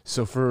this.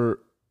 So for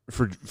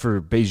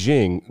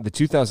Beijing, the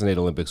 2008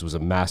 Olympics was a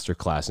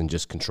masterclass in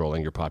just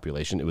controlling your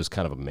population. It was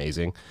kind of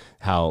amazing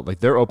how like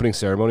their opening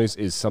ceremonies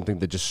is something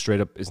that just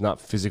straight up is not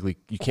physically,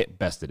 you can't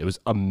best it. It was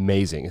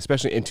amazing,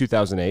 especially in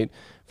 2008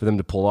 for them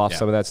to pull off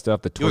some of that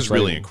stuff. It was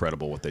really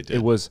incredible what they did.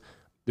 It was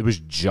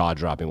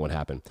jaw-dropping what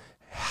happened.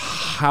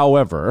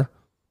 However,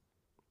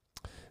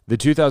 the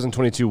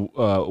 2022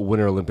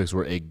 Winter Olympics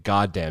were a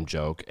goddamn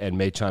joke and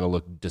made China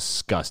look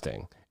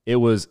disgusting. It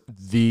was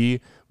the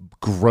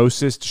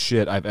grossest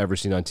shit I've ever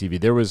seen on TV.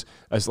 There was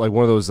like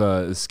one of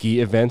those ski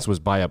events was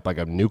by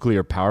a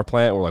nuclear power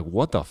plant. We're like,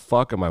 what the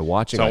fuck am I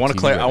watching? So I want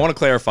to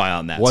clarify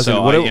on that.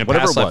 In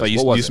past life, I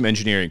used to do some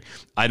engineering.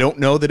 I don't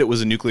know that it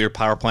was a nuclear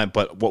power plant,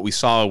 but what we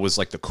saw was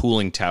like the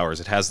cooling towers.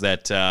 It has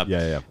that.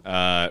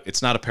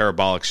 It's not a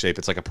parabolic shape.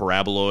 It's like a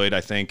paraboloid,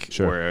 I think.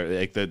 Sure. Where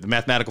like the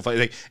mathematical.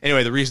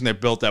 Anyway, the reason they're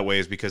built that way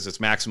is because it's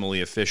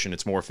maximally efficient.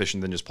 It's more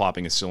efficient than just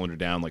plopping a cylinder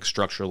down. Like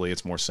structurally,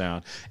 it's more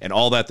sound. And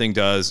all that thing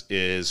does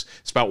is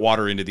spout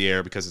water into the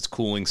air because it's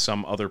cooling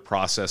some other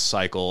process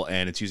cycle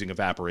and it's using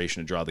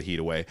evaporation to draw the heat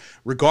away.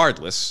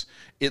 Regardless,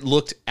 it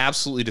looked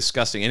absolutely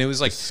disgusting, and it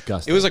was like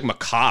disgusting. It was like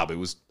macabre. It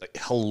was like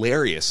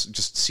hilarious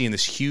just seeing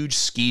this huge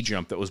ski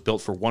jump that was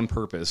built for one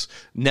purpose,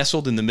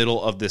 nestled in the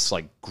middle of this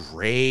like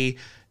gray,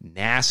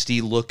 nasty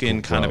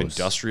looking kind of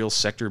industrial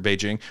sector of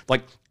Beijing.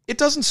 Like, it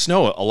doesn't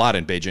snow a lot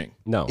in Beijing.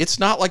 No. It's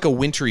not like a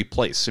wintry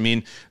place. I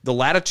mean, the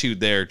latitude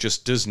there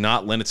just does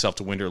not lend itself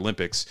to Winter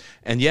Olympics,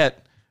 and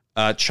yet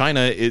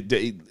China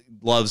it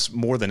loves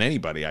more than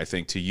anybody, I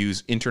think, to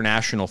use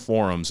international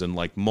forums and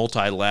like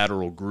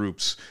multilateral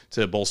groups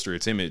to bolster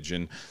its image.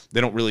 And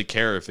they don't really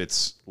care if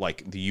it's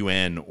like the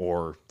UN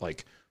or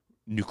like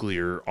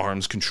nuclear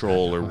arms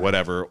control or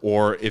whatever,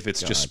 or if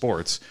it's just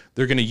sports.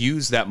 They're going to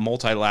use that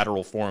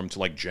multilateral forum to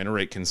like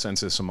generate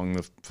consensus among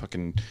the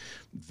fucking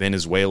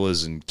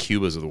Venezuelas and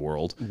Cubas of the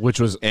world. Which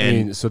was,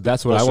 so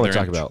that's what I want to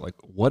talk about. Like,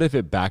 what if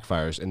it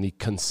backfires and the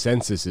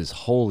consensus is,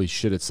 holy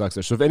shit, it sucks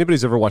there. So if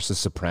anybody's ever watched The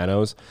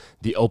Sopranos,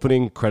 the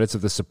opening credits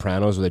of The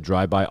Sopranos where they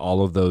drive by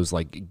all of those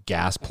like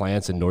gas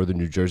plants in northern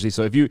New Jersey.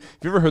 So if you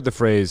ever heard the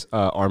phrase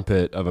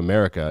armpit of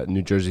America,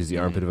 New Jersey is the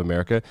armpit of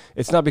America,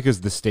 it's not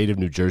because the state of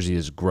New Jersey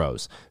is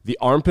gross. The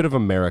armpit of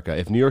America,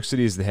 if New York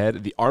City is the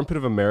head, the armpit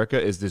of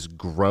America is this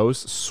gross,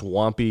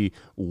 swampy,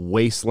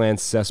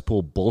 wasteland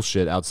cesspool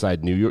bullshit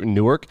outside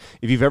Newark.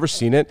 If you've ever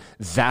seen it,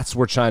 that's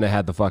where China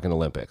had the fucking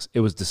Olympics.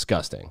 It was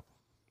disgusting.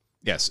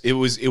 Yes, it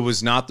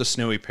was not the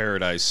snowy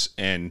paradise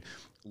and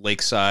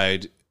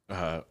lakeside,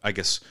 I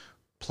guess,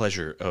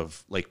 pleasure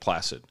of Lake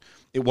Placid.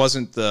 It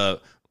wasn't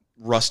the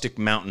rustic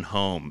mountain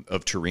home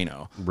of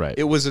Torino. Right.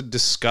 It was a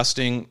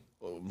disgusting,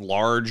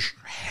 large,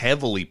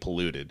 heavily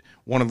polluted,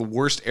 one of the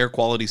worst air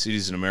quality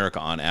cities in America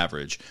on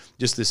average.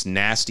 Just this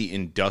nasty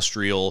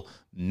industrial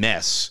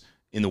mess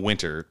in the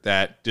winter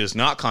that does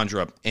not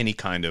conjure up any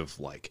kind of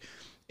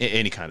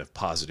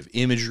positive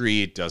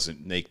imagery. It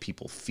doesn't make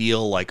people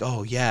feel like,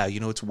 oh yeah,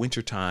 it's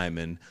wintertime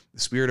and the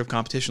spirit of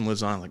competition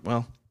lives on. Like,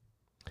 well,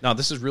 no,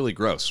 this is really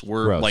gross.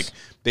 We're like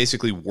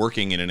basically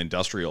working in an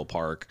industrial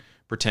park,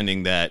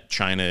 pretending that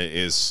China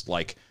is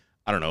like,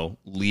 I don't know,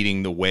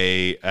 leading the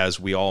way as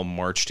we all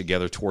march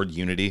together toward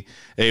unity.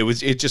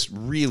 It just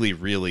really,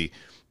 really,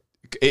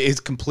 it's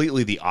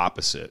completely the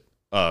opposite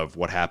of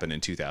what happened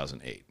in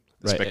 2008.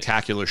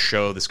 Spectacular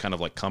show, this kind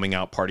of like coming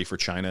out party for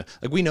China.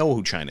 Like, we know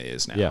who China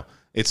is now. Yeah.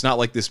 It's not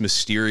like this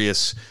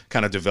mysterious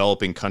kind of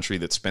developing country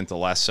that spent the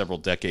last several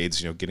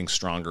decades, getting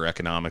stronger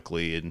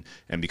economically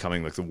and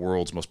becoming like the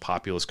world's most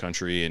populous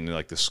country, and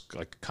like this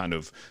like kind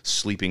of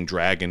sleeping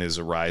dragon is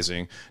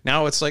arising.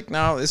 Now it's like,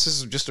 no, this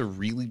is just a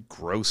really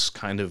gross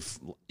kind of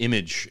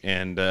image,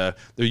 and they're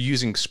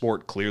using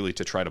sport clearly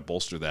to try to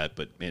bolster that.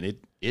 But man,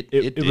 it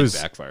did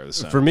backfire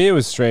this time. For me, it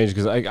was strange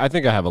because I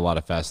think I have a lot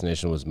of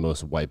fascination with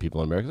most white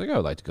people in America. Like, I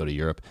would like to go to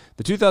Europe.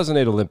 The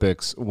 2008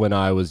 Olympics, when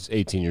I was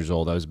 18 years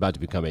old, I was about to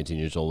become 18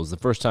 years old, was the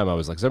first time I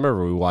was like, because I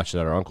remember we watched it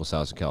at our uncle's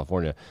house in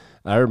California.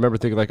 I remember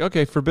thinking like,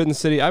 okay, Forbidden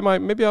City,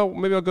 maybe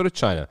I'll go to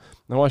China.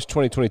 And I watched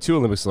 2022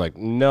 Olympics, like,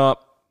 nope.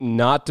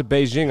 Not to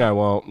Beijing, I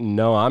won't.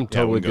 No, I'm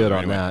totally good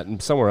on that.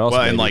 And somewhere else,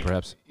 well, maybe, and like,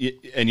 perhaps.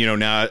 And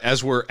now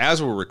as we're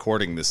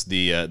recording this,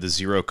 the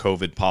zero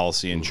COVID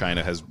policy in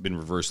China has been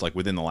reversed. Like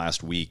within the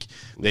last week,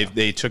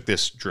 they took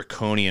this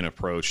draconian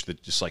approach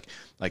that just like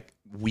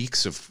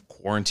weeks of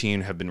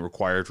quarantine have been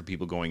required for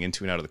people going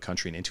into and out of the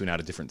country and into and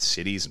out of different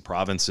cities and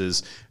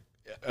provinces.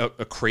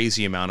 A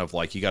crazy amount of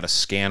like, you got to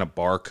scan a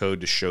barcode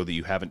to show that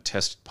you haven't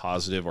tested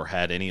positive or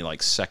had any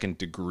like second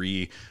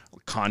degree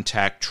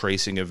contact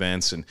tracing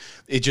events, and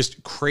it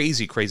just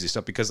crazy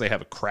stuff because they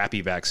have a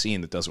crappy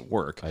vaccine that doesn't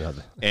work.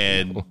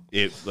 And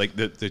it like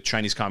the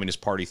Chinese Communist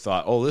Party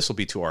thought, oh, this will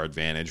be to our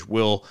advantage.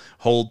 We'll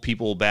hold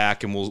people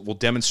back and we'll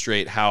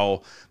demonstrate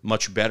how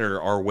much better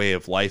our way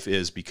of life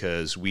is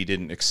because we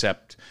didn't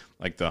accept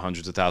like the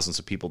hundreds of thousands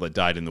of people that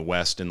died in the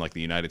West and like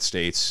the United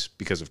States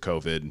because of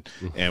COVID.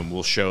 And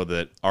we'll show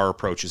that our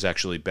approach is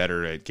actually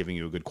better at giving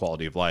you a good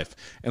quality of life.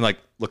 And like,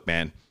 look,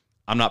 man,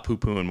 I'm not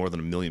poo-pooing more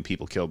than 1 million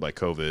people killed by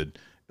COVID,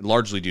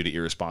 largely due to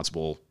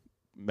irresponsible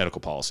medical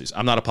policies.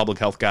 I'm not a public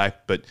health guy,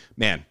 but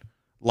man,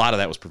 a lot of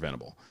that was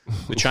preventable.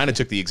 But China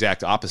took the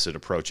exact opposite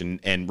approach.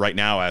 And right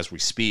now, as we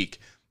speak,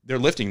 they're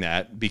lifting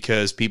that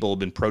because people have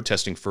been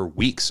protesting for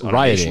weeks on a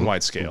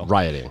nationwide scale.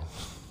 Rioting.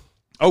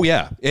 Oh,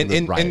 yeah.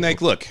 And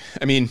like, look,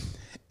 I mean,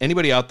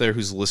 anybody out there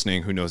who's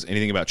listening who knows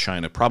anything about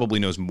China probably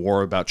knows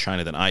more about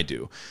China than I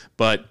do.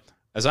 But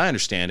as I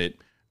understand it,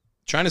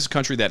 China's a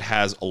country that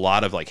has a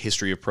lot of like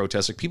history of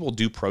protests. Like people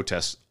do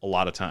protest a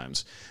lot of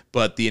times,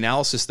 but the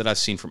analysis that I've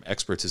seen from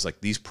experts is like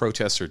these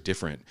protests are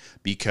different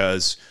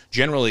because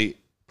generally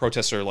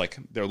protests are like,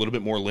 they're a little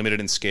bit more limited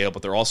in scale,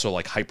 but they're also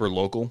like hyper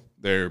local.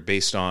 They're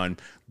based on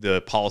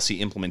the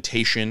policy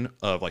implementation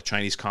of like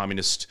Chinese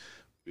communist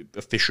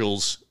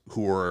officials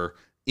who are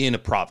in a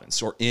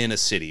province or in a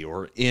city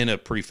or in a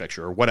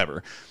prefecture or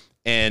whatever.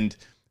 And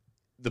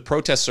the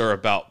protests are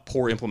about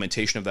poor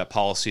implementation of that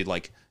policy.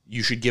 Like,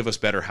 you should give us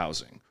better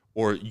housing,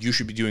 or you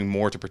should be doing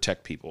more to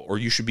protect people, or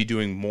you should be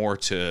doing more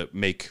to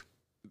make,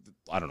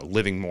 I don't know,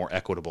 living more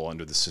equitable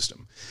under the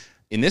system.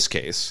 In this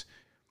case,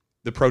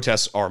 the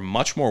protests are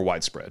much more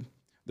widespread.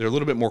 They're a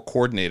little bit more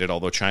coordinated,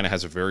 although China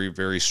has a very,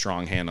 very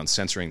strong hand on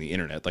censoring the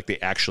internet. Like, they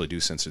actually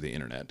do censor the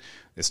internet.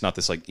 It's not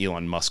this like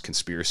Elon Musk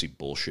conspiracy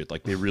bullshit.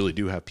 Like, they really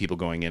do have people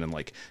going in and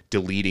like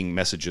deleting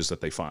messages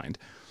that they find.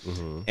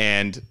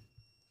 And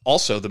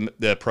also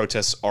the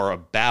protests are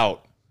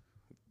about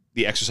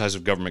the exercise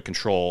of government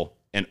control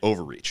and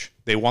overreach.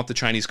 They want the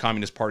Chinese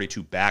Communist Party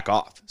to back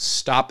off,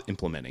 stop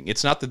implementing.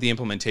 It's not that the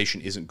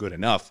implementation isn't good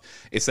enough,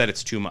 it's that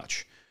it's too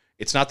much.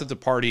 It's not that the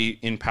party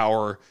in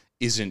power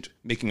isn't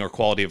making our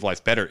quality of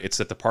life better, it's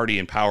that the party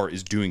in power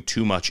is doing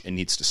too much and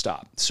needs to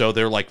stop. So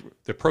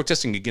they're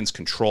protesting against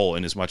control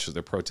in as much as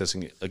they're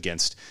protesting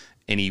against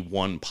any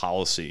one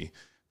policy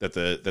that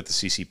the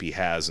CCP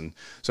has. And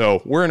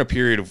so we're in a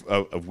period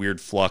of weird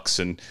flux.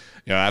 And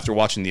after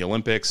watching the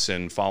Olympics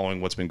and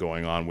following what's been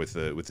going on with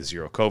the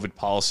zero COVID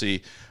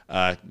policy,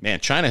 man,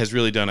 China has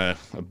really done a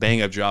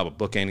bang up job of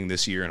bookending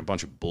this year in a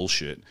bunch of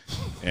bullshit.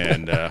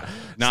 And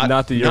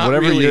not the year, not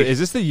whatever really, year. Is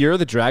this the year of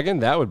the dragon?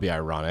 That would be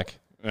ironic.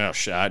 Oh,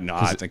 shit. No,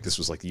 I think this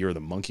was like the year of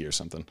the monkey or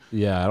something.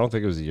 Yeah, I don't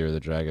think it was the year of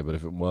the dragon, but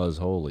if it was,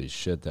 holy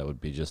shit, that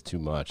would be just too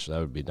much. That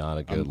would be not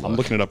a good look. I'm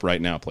looking it up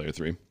right now, player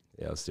 3.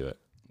 Yeah, let's do it.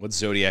 What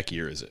zodiac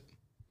year is it?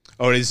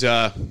 Oh, it is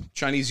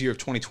Chinese year of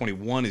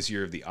 2021 is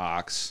year of the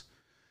ox.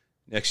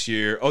 Next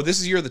year,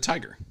 this is year of the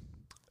tiger.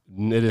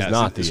 It is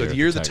not the year. So the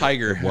year of the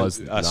tiger was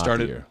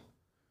started. The year.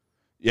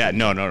 Yeah,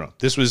 no.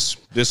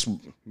 This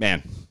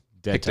man.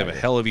 Picked up a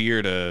hell of a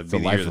year to be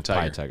the year of the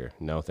tiger.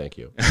 No, thank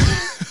you.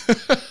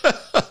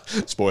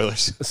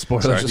 Spoilers.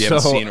 Sorry, if you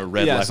haven't seen a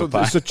Red Life of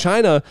Pi. So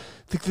China,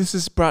 I think this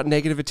has brought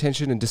negative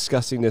attention and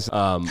disgustingness.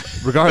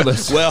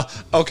 Regardless. Well,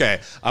 okay.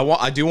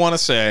 I do want to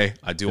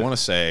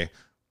say,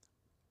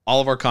 all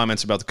of our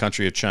comments about the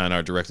country of China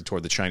are directed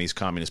toward the Chinese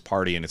Communist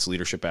Party and its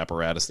leadership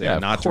apparatus. They are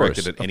not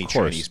directed at any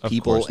Chinese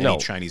people, any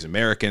Chinese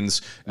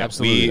Americans.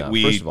 Absolutely not.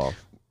 First of all.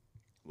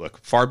 Look,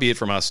 far be it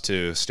from us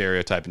to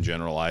stereotype and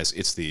generalize.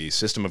 It's the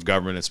system of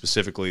government, and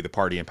specifically the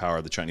party in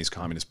power, the Chinese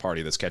Communist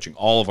Party, that's catching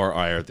all of our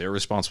ire. They're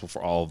responsible for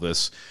all of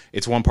this.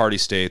 It's one-party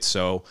state,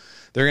 so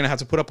they're going to have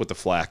to put up with the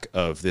flack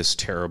of this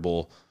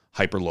terrible,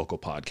 hyper-local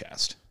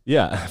podcast.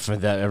 Yeah, for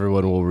that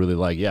everyone will really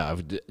like. Yeah,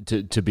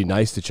 to be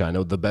nice to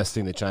China, the best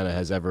thing that China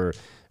has ever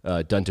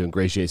done to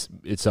ingratiate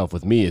itself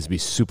with me is be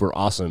super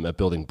awesome at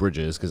building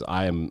bridges, because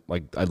I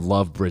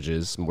love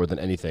bridges more than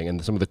anything,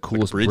 and some of the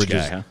coolest bridges.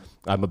 Guy, huh?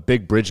 I'm a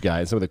big bridge guy,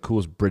 and some of the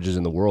coolest bridges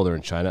in the world are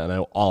in China, and I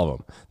know all of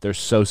them. They're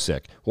so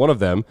sick. One of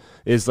them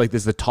is like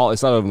this, the tall.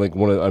 It's not like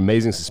one of an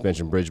amazing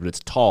suspension bridge, but it's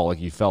tall. Like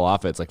you fell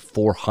off it. It's like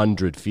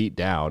 400 feet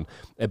down,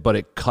 but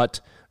it cut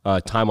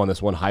time on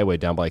this one highway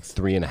down by like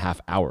 3.5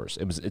 hours.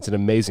 It's an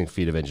amazing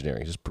feat of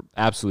engineering, just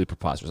absolutely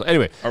preposterous.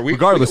 Anyway,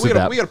 regardless of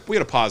that, we got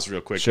to pause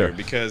real quick here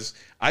because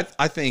I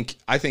think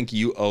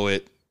you owe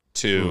it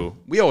to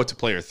we owe it to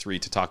Player 3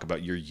 to talk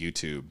about your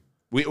YouTube.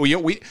 We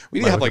need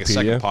to have like a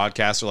second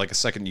podcast or like a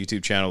second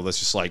YouTube channel that's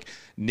just like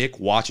Nick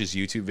watches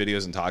YouTube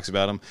videos and talks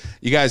about them.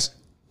 You guys,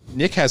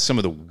 Nick has some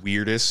of the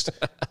weirdest,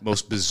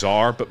 most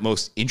bizarre, but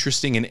most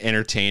interesting and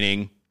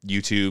entertaining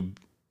YouTube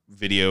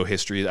video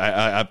history.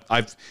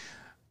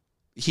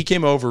 He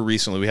came over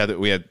recently.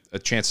 We had a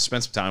chance to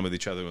spend some time with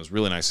each other. It was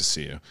really nice to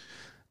see you.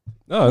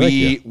 Oh,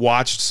 we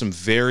watched some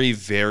very,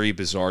 very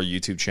bizarre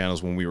YouTube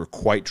channels when we were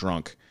quite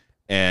drunk.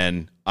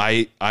 And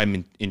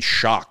I'm in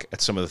shock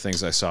at some of the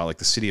things I saw, like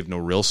the city of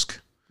Norilsk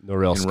in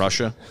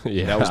Russia.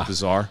 Yeah. That was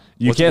bizarre.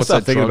 You can't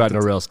stop thinking about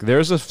Norilsk.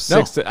 There's I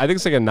think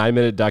it's like a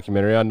 9-minute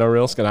documentary on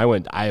Norilsk,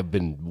 and I have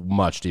been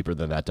much deeper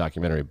than that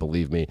documentary,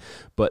 believe me.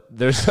 But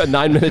there's a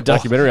 9-minute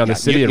documentary on the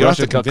city in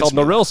Russia called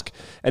Norilsk,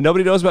 and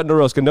nobody knows about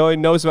Norilsk, and nobody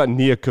knows about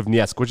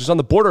Niakovnetsk, which is on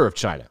the border of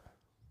China.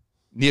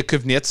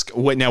 Niakovnetsk.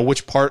 Wait, now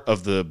which part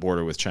of the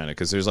border with China?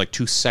 Because there's like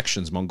two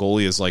sections.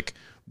 Mongolia is like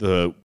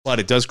but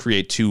it does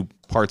create two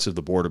parts of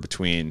the border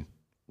between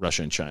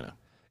Russia and China.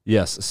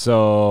 Yes,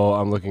 so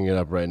I'm looking it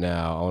up right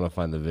now. I want to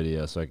find the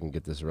video so I can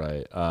get this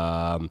right.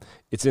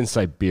 It's in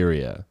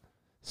Siberia.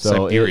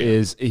 So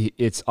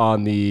it's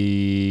on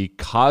the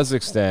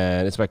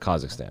Kazakhstan. It's by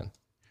Kazakhstan.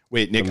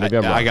 Wait, Nick, I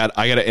got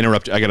to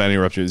interrupt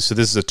you. So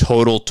this is a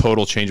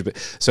total change of it.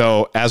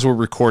 So as we're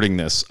recording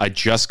this, I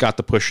just got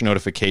the push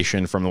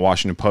notification from the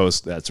Washington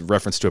Post that's a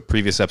reference to a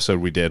previous episode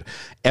we did.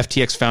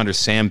 FTX founder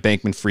Sam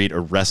Bankman-Fried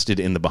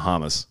arrested in the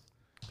Bahamas.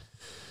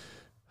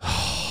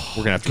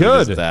 We're gonna have to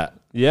revisit that.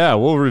 Yeah,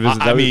 we'll revisit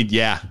that. I mean,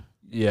 yeah.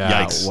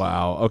 Yikes.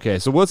 Wow. Okay,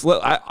 so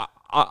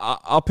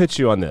I'll pitch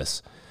you on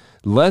this.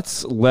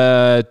 Let's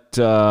let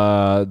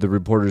the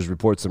reporters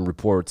report some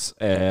reports,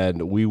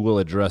 and we will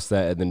address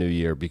that in the new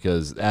year,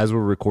 because as we're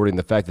recording,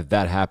 the fact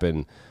that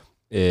happened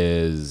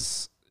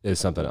is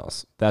something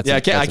else.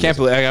 I can't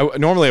believe.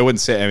 Normally, I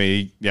wouldn't say. I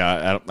mean,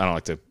 I don't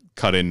like to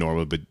cut in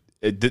normally, but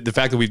the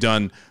fact that we've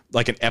done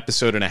like an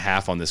episode and a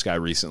half on this guy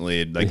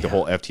recently, and like the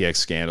whole FTX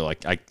scandal,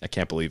 like I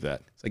can't believe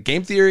that. It's like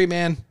game theory,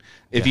 man.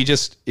 If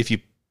you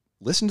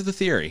listen to the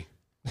theory.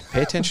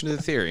 Pay attention to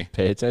the theory.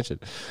 Pay attention.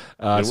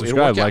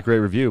 Subscribe, like, rate,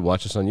 review,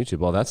 watch us on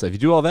YouTube, all that stuff. If you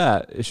do all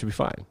that, it should be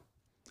fine.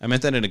 I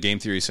meant that in a game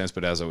theory sense,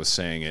 but as I was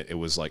saying it, it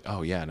was like,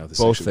 oh yeah, no, this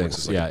both actually things.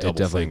 Works as like a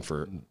double thing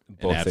for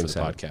both an ad things for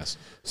the podcast.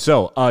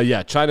 So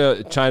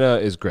China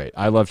is great.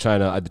 I love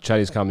China. The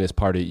Chinese Communist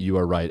Party. You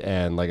are right.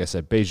 And like I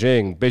said,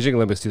 Beijing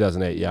Olympics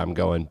 2008. Yeah, I'm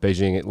going.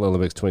 Beijing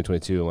Olympics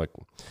 2022. I'm like,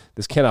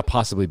 this cannot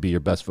possibly be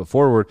your best foot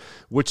forward.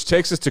 Which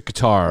takes us to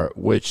Qatar,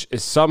 which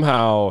is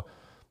somehow.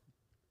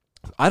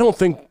 I don't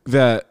think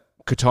that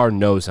Qatar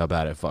knows how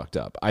bad it fucked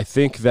up. I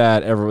think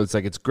that everyone's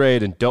like, it's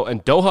great, and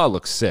Doha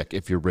looks sick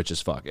if you're rich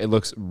as fuck. It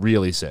looks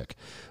really sick.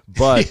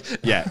 But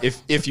yeah,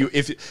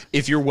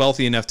 if you're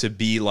wealthy enough to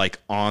be like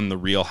on the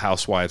Real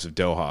Housewives of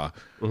Doha,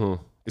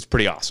 it's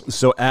pretty awesome.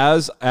 So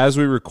as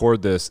we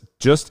record this,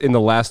 just in the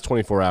last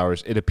 24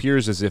 hours, it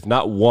appears as if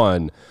not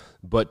one,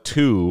 but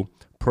two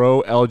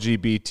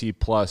pro-LGBT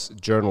plus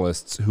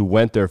journalists who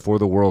went there for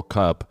the World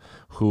Cup,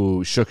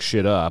 who shook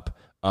shit up,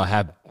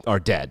 are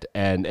dead,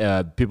 and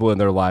people in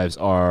their lives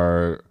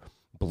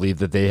believe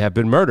that they have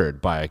been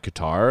murdered by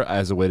Qatar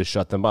as a way to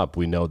shut them up.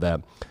 We know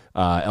that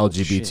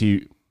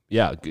LGBT.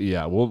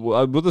 Yeah.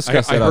 We'll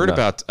discuss that.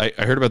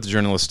 I heard about the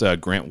journalist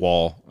Grant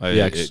Wall.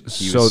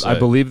 I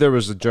believe there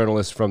was a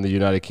journalist from the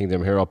United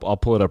Kingdom. Here, I'll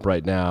pull it up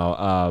right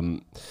now.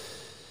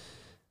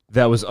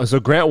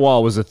 Grant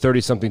Wall was a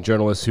 30-something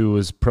journalist who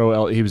was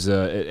he was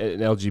an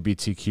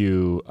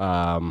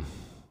LGBTQ.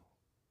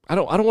 I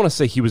don't want to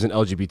say he was an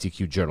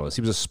LGBTQ journalist.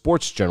 He was a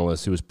sports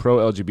journalist who was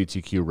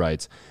pro-LGBTQ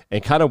rights,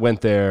 and kind of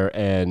went there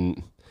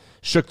and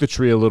shook the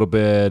tree a little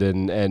bit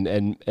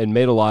and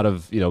made a lot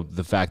of,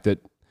 the fact that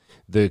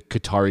the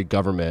Qatari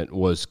government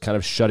was kind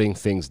of shutting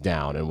things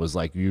down and was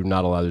like, you're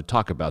not allowed to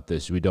talk about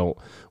this. We don't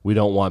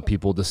want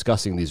people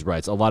discussing these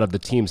rights. A lot of the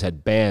teams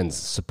had bans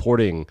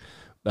supporting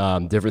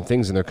different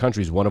things in their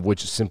countries, one of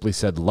which simply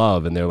said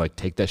love, and they're like,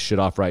 take that shit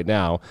off right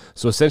now.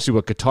 So essentially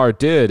what Qatar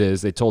did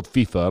is they told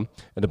FIFA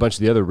and a bunch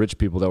of the other rich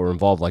people that were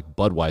involved, like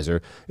Budweiser,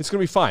 it's going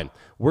to be fine.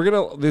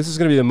 This is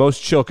going to be the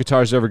most chill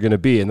Qatar's ever going to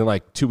be. And then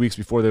like 2 weeks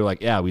before, they're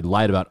like, yeah, we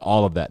lied about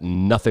all of that.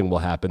 Nothing will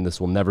happen. This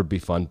will never be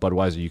fun.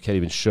 Budweiser, you can't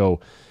even show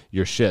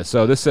your shit.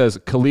 So this says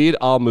Khalid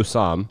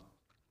Al-Mussam.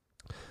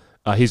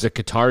 He's a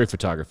Qatari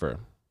photographer.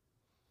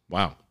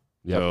 Wow.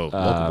 Yep.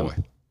 Local boy.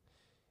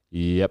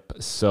 Yep.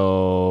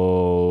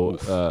 So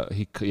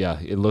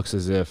it looks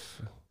as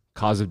if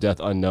cause of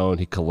death unknown.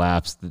 He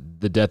collapsed.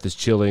 The death is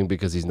chilling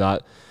because he's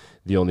not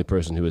the only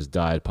person who has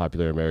died.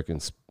 Popular American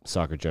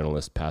soccer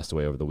journalist passed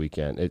away over the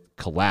weekend. It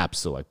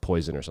collapsed, so like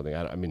poison or something.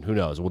 I mean, who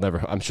knows? We'll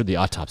never. I'm sure the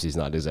autopsy is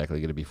not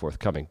exactly going to be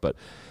forthcoming, but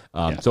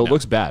it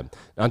looks bad.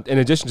 In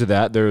addition to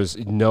that, there's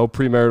no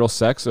premarital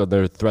sex, so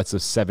there are threats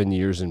of 7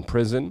 years in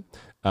prison.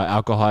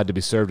 Alcohol had to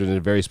be served in a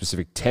very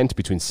specific tent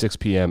between 6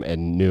 p.m.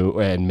 and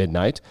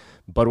midnight.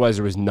 Budweiser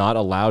was not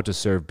allowed to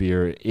serve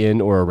beer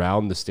in or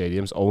around the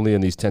stadiums, only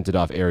in these tented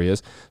off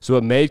areas. So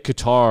it made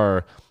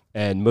Qatar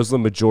and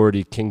Muslim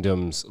majority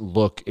kingdoms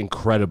look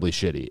incredibly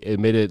shitty.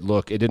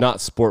 It did not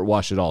sport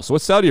wash at all. So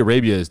what Saudi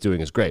Arabia is doing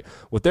is great.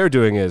 What they're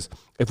doing is,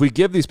 if we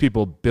give these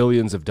people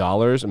billions of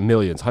dollars,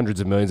 millions,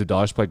 hundreds of millions of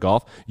dollars to play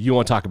golf, you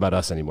won't talk about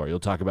us anymore. You'll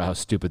talk about how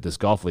stupid this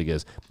golf league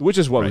is, which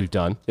is what we've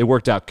done. It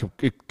worked out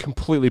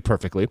completely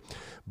perfectly.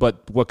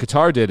 But what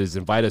Qatar did is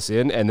invite us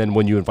in, and then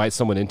when you invite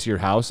someone into your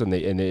house and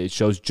it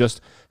shows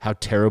just how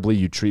terribly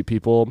you treat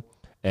people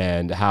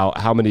and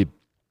how many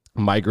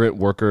migrant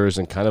workers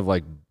and kind of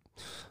like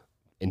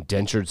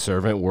indentured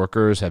servant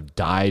workers have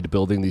died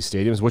building these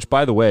stadiums, which,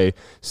 by the way,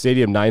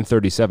 Stadium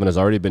 937 has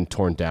already been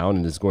torn down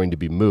and is going to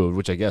be moved,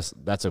 which I guess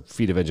that's a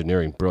feat of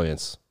engineering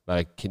brilliance that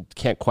I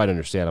can't quite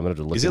understand. I'm going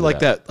to look Is it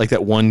like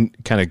that one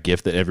kind of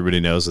gift that everybody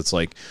knows? It's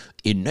like,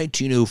 in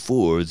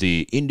 1904,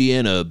 the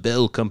Indiana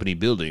Bell Company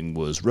building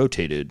was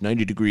rotated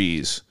 90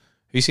 degrees.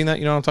 Have you seen that?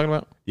 You know what I'm talking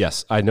about?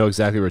 Yes, I know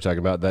exactly what you're talking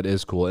about. That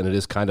is cool, and it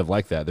is kind of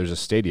like that. There's a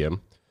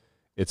stadium.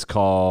 It's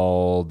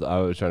called, I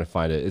was trying to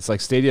find it. It's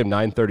like Stadium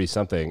 930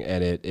 something,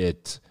 and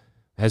it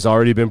has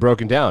already been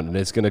broken down, and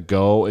it's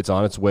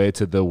on its way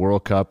to the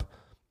World Cup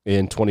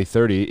in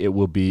 2030. It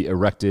will be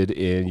erected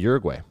in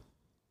Uruguay.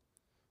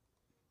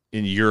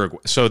 In Uruguay.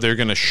 So they're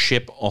going to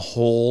ship a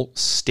whole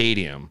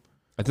stadium.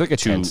 I think a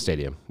 10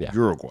 stadium. Yeah.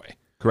 Uruguay.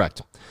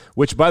 Correct.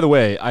 Which, by the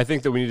way, I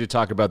think that we need to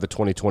talk about the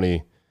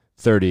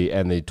 2020-30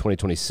 and the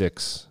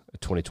 2026,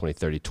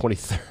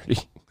 2030.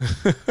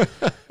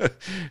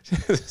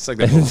 It's like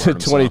the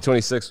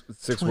 2026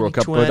 World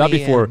Cup, but not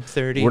before.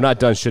 We're not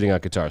done shitting on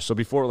Qatar. So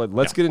before,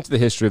 let's get into the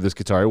history of this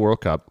Qatari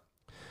World Cup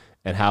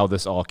and how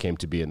this all came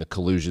to be, and the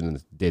collusion, and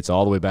the dates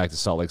all the way back to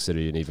Salt Lake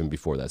City and even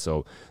before that.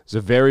 So there's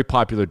a very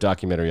popular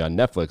documentary on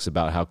Netflix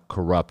about how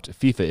corrupt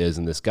FIFA is,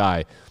 and this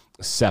guy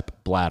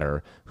Sepp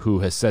Blatter, who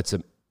has said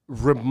some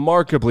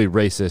remarkably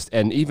racist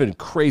and even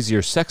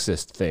crazier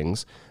sexist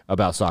things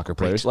about soccer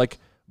players, like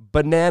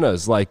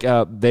bananas, like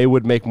they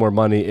would make more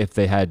money if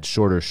they had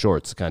shorter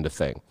shorts kind of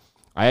thing.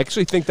 I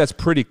actually think that's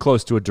pretty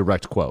close to a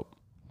direct quote.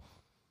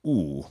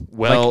 Ooh,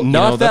 well, like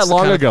not that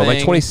long ago, like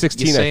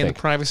 2016, you say I think. In the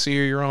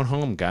privacy of your own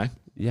home, guy.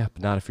 Yeah,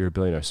 but not if you're a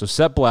billionaire. So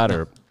Sepp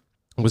Blatter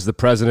was the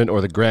president or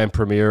the grand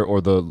premier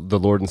or the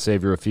Lord and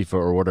Savior of FIFA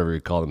or whatever he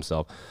called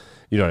himself.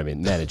 You know what I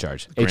mean? Man in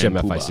charge.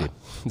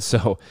 HMFIC.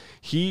 So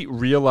he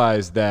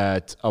realized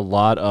that a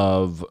lot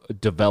of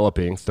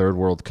developing third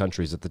world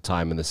countries at the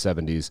time in the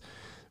 70s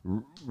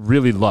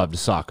really loved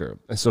soccer.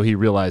 And so he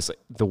realized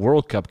the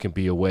World Cup can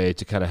be a way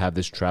to kind of have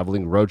this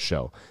traveling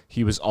roadshow.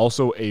 He was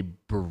also a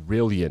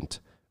brilliant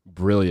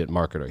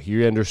marketer.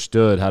 He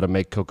understood how to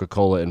make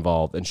Coca-Cola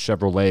involved and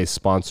Chevrolet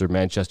sponsor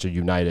Manchester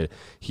United.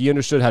 He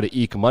understood how to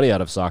eke money out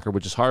of soccer,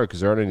 which is hard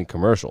because there aren't any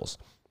commercials.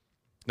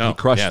 No, he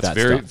crushed that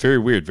stuff. Very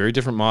weird. Very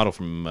different model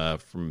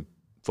from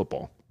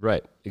football.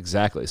 Right,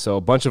 exactly. So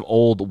a bunch of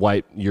old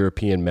white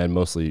European men,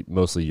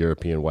 mostly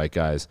European white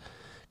guys,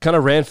 kind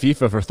of ran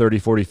FIFA for 30,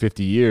 40,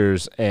 50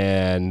 years,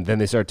 and then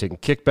they started taking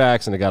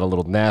kickbacks, and it got a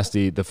little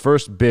nasty. The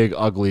first big,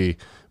 ugly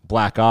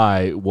black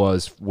eye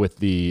was with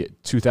the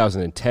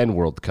 2010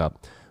 World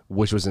Cup,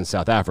 which was in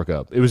South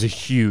Africa. It was a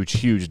huge,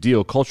 huge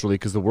deal culturally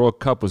because the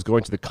World Cup was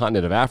going to the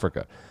continent of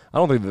Africa. I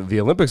don't think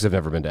the Olympics have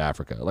never been to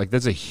Africa. Like,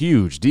 that's a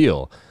huge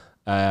deal.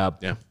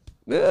 Yeah.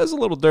 It's a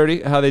little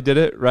dirty how they did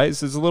it, right?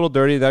 So it's a little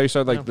dirty. Now you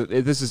start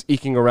this is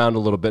eking around a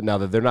little bit now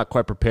that they're not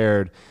quite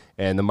prepared,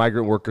 and the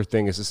migrant worker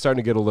thing is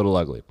starting to get a little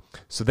ugly.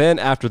 So then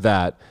after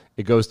that,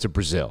 it goes to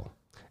Brazil.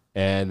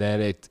 And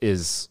then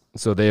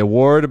so they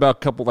award about a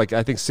couple,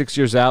 I think 6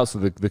 years out so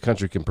the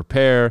country can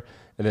prepare,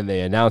 and then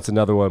they announce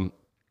another one.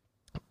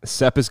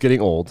 Sepp is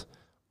getting old.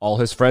 All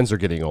his friends are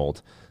getting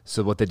old.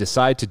 So what they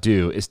decide to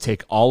do is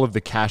take all of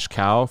the cash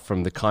cow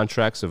from the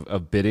contracts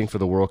of bidding for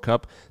the World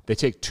Cup. They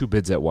take 2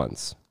 bids at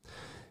once.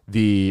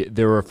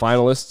 There were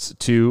finalists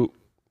to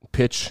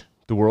pitch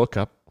the World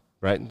Cup,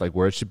 right, like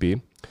where it should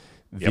be.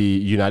 The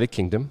United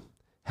Kingdom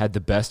had the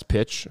best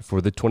pitch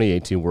for the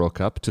 2018 World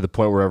Cup to the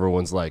point where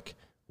everyone's like,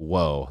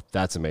 whoa,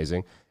 that's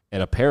amazing.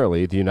 And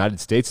apparently the United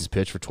States'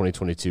 pitch for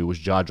 2022 was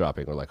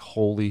jaw-dropping. We're like,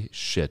 holy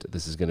shit,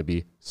 this is going to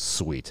be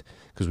sweet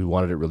because we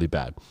wanted it really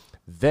bad.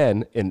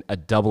 Then, in a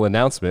double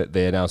announcement,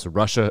 they announced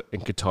Russia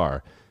and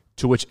Qatar,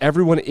 to which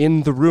everyone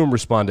in the room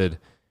responded,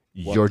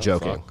 "You're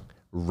joking." Fuck?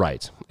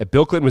 Right. And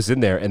Bill Clinton was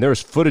in there, and there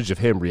was footage of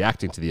him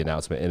reacting to the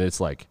announcement, and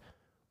it's like,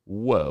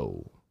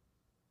 whoa.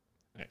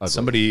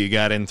 Somebody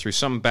got in through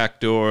some back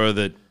door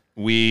that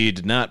we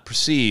did not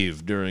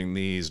perceive during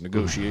these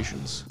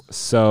negotiations.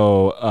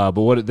 So,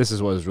 but this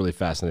is what was really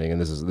fascinating, and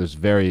there's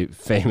very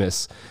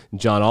famous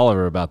John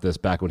Oliver about this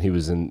back when he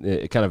was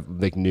it kind of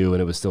new,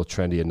 and it was still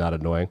trendy and not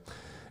annoying.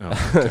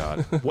 Oh my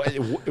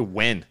God!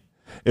 When?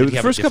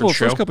 The first couple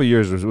of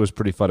years was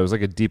pretty fun. It was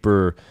like a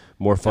deeper,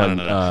 more fun.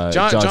 No.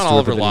 John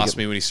Oliver lost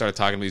me when he started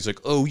talking to me. He's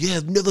like, "Oh yeah,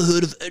 I've never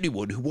heard of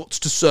anyone who wants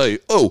to say,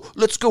 oh,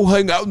 let's go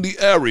hang out in the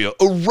area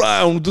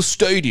around the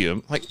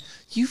stadium." Like,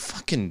 you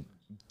fucking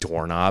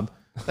doorknob.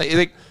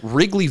 Like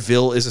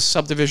Wrigleyville is a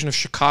subdivision of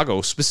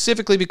Chicago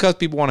specifically because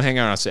people want to hang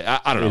out and say,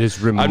 I don't know. It is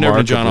I've never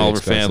been a John remarkably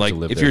Oliver fan. expensive Like, to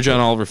live if there. you're a John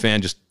Oliver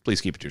fan, just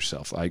please keep it to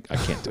yourself. I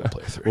can't do a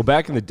playthrough. Well,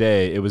 back in the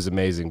day, it was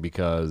amazing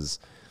because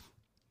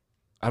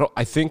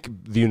I think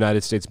the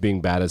United States being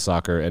bad at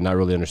soccer and not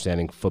really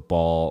understanding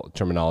football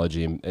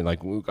terminology and like,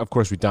 of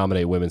course we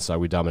dominate women's soccer,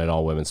 we dominate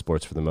all women's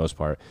sports for the most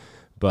part,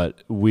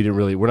 but we're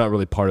not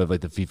really part of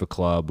like the FIFA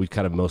club. We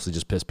kind of mostly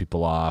just piss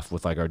people off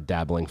with like our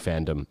dabbling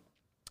fandom.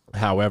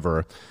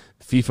 However,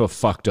 FIFA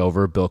fucked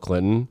over Bill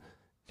Clinton,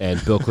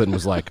 and Bill Clinton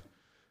was like,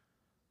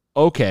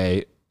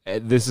 okay,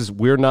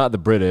 we're not the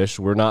British,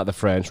 we're not the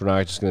French, we're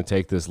not just going to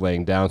take this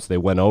laying down. So they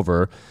went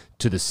over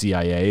to the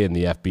CIA and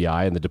the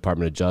FBI and the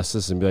Department of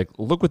Justice and be like,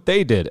 look what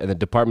they did. And the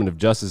Department of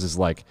Justice is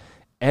like,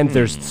 and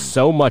there's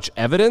so much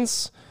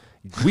evidence,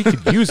 we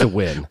could use a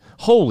win.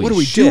 Holy shit. What do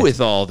we do with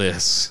all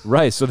this?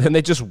 Right. So then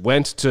they just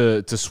went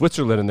to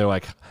Switzerland and they're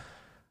like,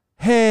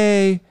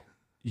 hey,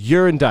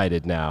 you're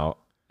indicted now.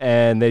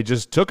 And they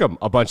just took them,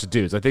 a bunch of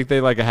dudes. I think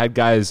they like had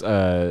guys,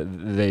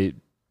 they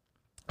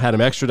had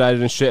them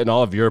extradited and shit, and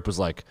all of Europe was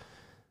like,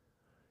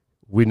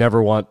 we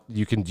never want,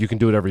 you can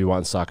do whatever you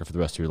want in soccer for the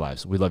rest of your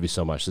lives. We love you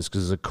so much. This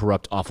is a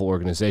corrupt, awful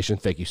organization.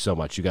 Thank you so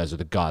much. You guys are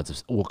the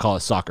gods. We'll call it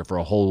soccer for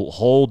a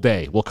whole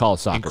day. We'll call it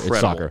soccer. Incredible.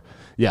 It's soccer.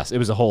 Yes, it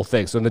was a whole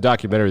thing. So in the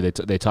documentary,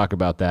 they talk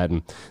about that,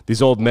 and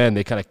these old men,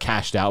 they kind of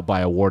cashed out by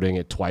awarding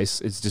it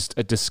twice. It's just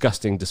a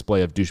disgusting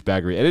display of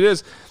douchebaggery. And it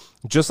is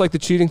just like the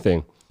cheating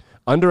thing.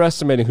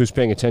 Underestimating who's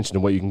paying attention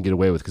to what you can get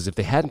away with. Because if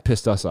they hadn't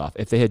pissed us off,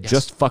 if they had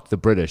just fucked the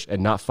British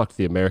and not fucked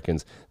the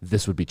Americans,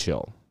 this would be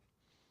chill.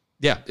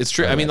 Yeah, it's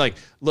true. I mean, like,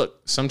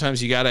 look,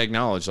 sometimes you got to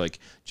acknowledge, like,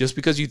 just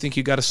because you think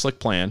you got a slick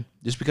plan,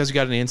 just because you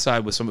got an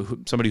inside with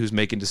somebody who's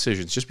making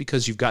decisions, just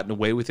because you've gotten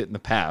away with it in the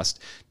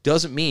past,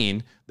 doesn't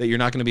mean that you're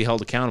not going to be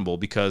held accountable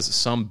because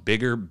some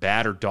bigger,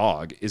 badder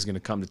dog is going to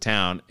come to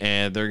town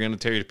and they're going to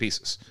tear you to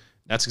pieces.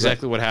 That's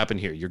exactly what happened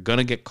here. You're going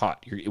to get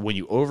caught. When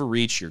you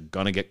overreach, you're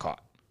going to get caught.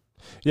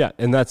 Yeah,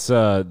 and that's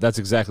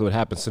exactly what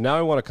happened. So now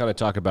I want to kind of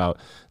talk about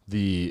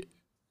the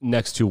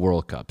next two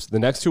World Cups. The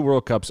next two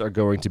World Cups are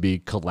going to be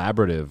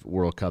collaborative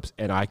World Cups,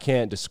 and I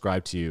can't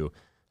describe to you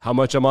how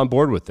much I'm on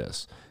board with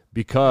this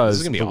because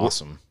this is going to be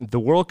awesome. The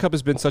World Cup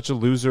has been such a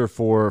loser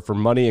for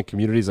money and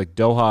communities like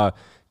Doha.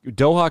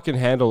 Doha can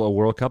handle a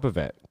World Cup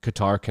event.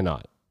 Qatar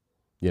cannot.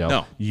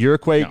 No.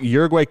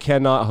 Uruguay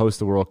cannot host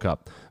the World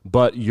Cup,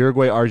 but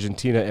Uruguay,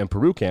 Argentina, and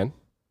Peru can.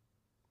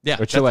 Yeah,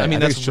 or Chile.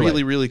 That's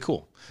really, really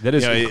cool. That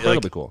is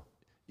incredibly cool.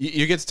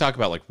 You get to talk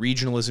about like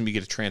regionalism. You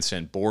get to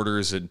transcend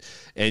borders, and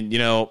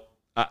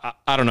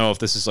I don't know if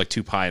this is like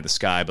too pie in the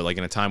sky, but like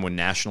in a time when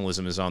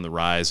nationalism is on the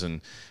rise,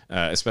 and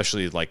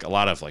especially like a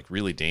lot of like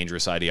really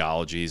dangerous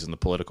ideologies in the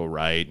political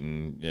right,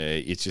 and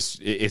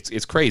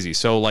it's crazy.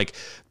 So like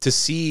to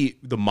see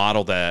the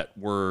model that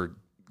we're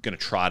going to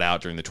trot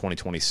out during the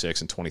 2026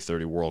 and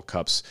 2030 World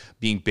Cups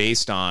being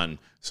based on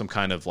some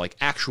kind of like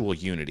actual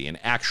unity and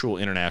actual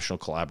international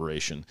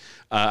collaboration,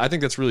 I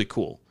think that's really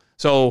cool.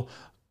 So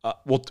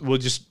we'll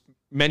just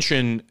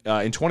mention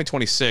in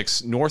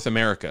 2026, North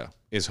America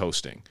is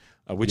hosting,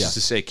 which is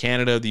to say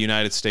Canada, the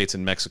United States,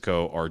 and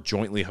Mexico are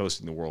jointly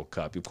hosting the World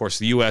Cup. Of course,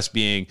 the U.S.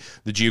 being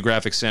the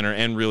geographic center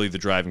and really the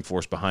driving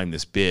force behind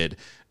this bid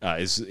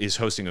is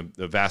hosting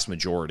a vast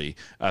majority.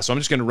 So I'm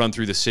just going to run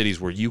through the cities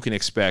where you can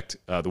expect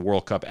the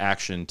World Cup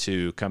action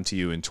to come to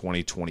you in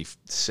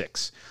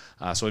 2026.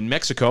 So in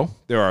Mexico,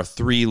 there are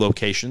 3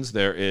 locations.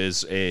 There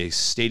is a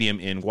stadium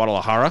in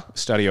Guadalajara,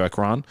 Estadio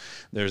Akron.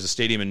 There's a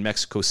stadium in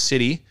Mexico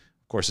City,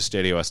 of course,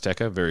 Estadio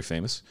Azteca, very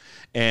famous.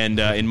 And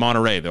in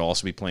Monterrey, they'll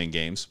also be playing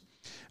games.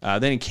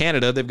 Then in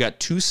Canada, they've got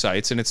 2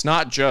 sites, and it's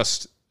not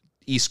just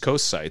East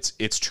Coast sites.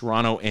 It's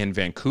Toronto and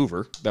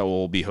Vancouver that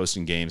will be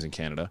hosting games in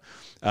Canada.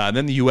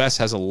 Then the U.S.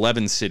 has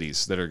 11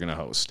 cities that are going to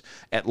host.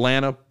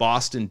 Atlanta,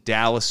 Boston,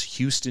 Dallas,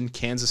 Houston,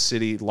 Kansas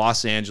City,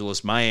 Los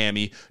Angeles,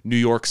 Miami, New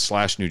York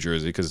 / New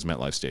Jersey, because it's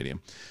MetLife Stadium,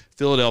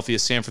 Philadelphia,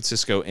 San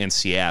Francisco, and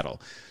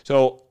Seattle.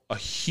 So a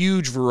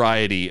huge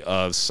variety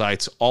of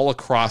sites all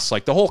across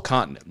like the whole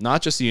continent,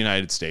 not just the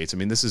United States. I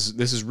mean, this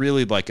is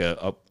really like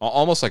a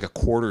almost like a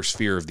quarter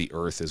sphere of the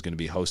earth is going to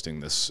be hosting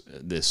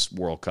this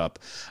World Cup.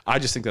 I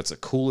just think that's the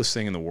coolest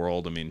thing in the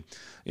world. I mean,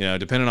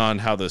 depending on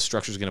how the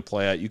structure is going to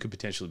play out, you could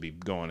potentially be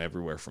going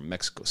everywhere from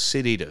Mexico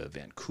City to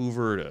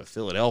Vancouver to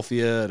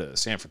Philadelphia to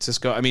San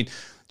Francisco. I mean,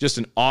 just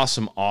an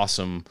awesome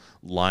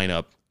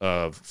lineup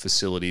of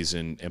facilities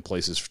and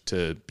places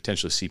to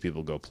potentially see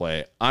people go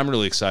play. I'm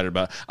really excited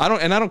about it. I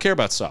don't care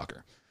about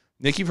soccer.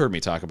 Nick, you've heard me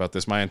talk about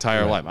this my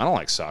entire life. I don't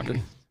like soccer.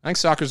 I think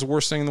soccer is the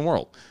worst thing in the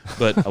world.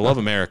 But I love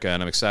America,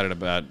 and I'm excited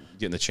about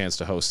getting the chance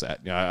to host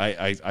that.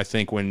 I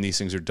think when these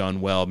things are done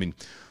well, I mean,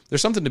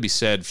 there's something to be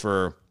said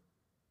for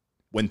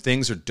when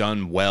things are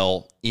done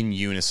well in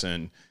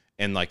unison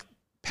and like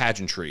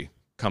pageantry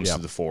comes to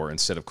the fore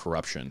instead of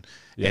corruption.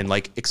 And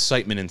like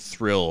excitement and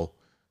thrill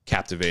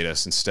captivate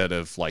us instead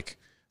of like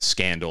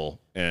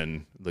scandal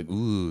and like,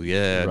 ooh,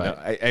 yeah.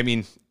 Right. No, I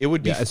mean, it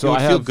would be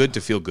feel good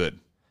to feel good.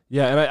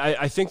 Yeah, and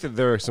I think that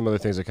there are some other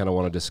things I kind of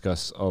want to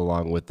discuss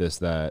along with this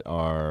that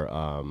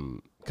are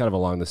kind of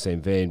along the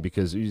same vein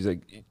because he's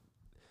like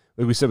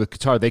we said with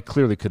Qatar, they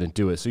clearly couldn't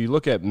do it. So you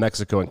look at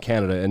Mexico and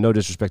Canada, and no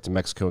disrespect to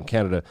Mexico and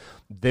Canada,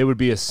 they would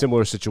be a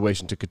similar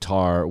situation to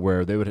Qatar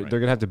where they're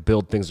going to have to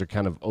build things that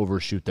kind of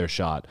overshoot their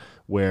shot,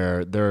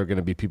 where there are going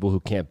to be people who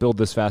can't build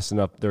this fast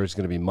enough. There's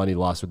going to be money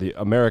lost.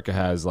 America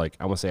has, like,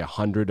 I want to say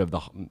 100 of the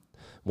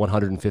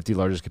 150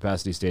 largest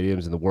capacity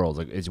stadiums in the world.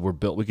 Like, we're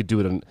built. We could do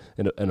it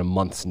in a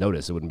month's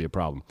notice. It wouldn't be a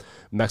problem.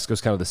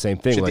 Mexico's kind of the same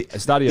thing. Like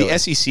the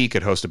SEC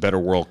could host a better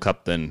World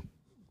Cup than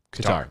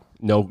Qatar.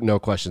 No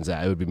questions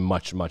that. It would be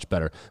much, much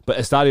better. But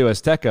Estadio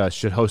Azteca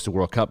should host a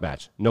World Cup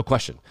match. No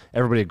question.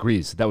 Everybody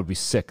agrees that would be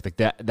sick. Like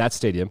that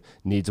stadium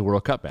needs a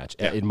World Cup match.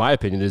 Yeah. In my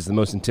opinion, it is the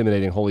most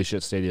intimidating holy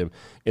shit stadium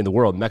in the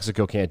world.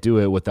 Mexico can't do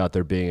it without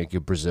there being a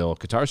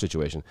Brazil-Qatar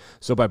situation.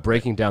 So by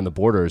breaking down the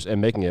borders and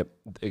making it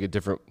a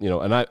different,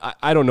 and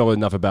I don't know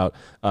enough about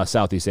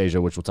Southeast Asia,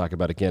 which we'll talk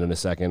about again in a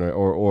second,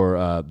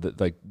 or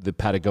the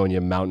Patagonia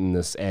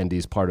mountainous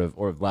Andes part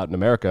of Latin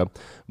America,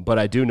 but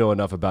I do know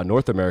enough about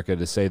North America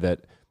to say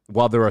that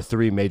while there are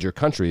three major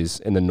countries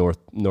in the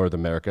North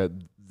America,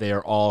 they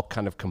are all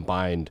kind of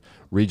combined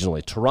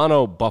regionally.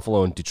 Toronto,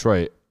 Buffalo, and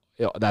Detroit.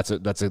 That's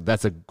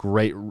the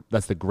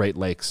Great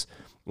Lakes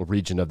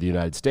region of the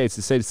United States.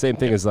 To say the same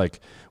thing is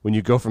like when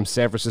you go from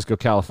San Francisco,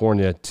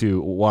 California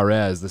to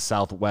Juarez, the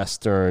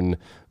southwestern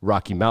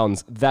Rocky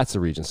Mountains. That's a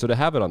region. So to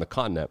have it on the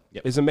continent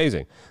is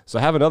amazing. So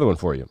I have another one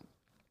for you.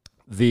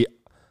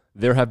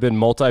 There have been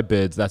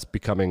multi-bids. That's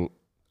becoming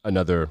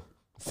another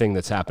thing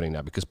that's happening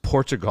now because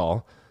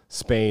Portugal,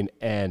 Spain,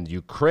 and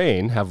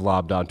Ukraine have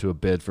lobbed onto a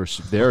bid for.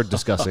 They're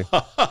discussing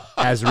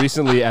as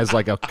recently as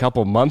like a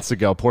couple months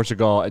ago.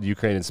 Portugal and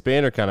Ukraine and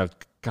Spain are kind of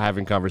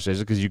having conversations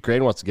because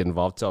Ukraine wants to get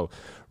involved, so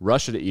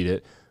Russia to eat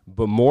it.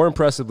 But more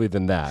impressively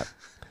than that,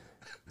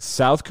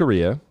 South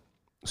Korea,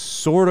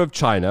 sort of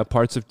China,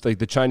 parts of like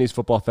the Chinese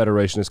Football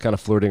Federation is kind of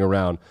flirting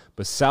around,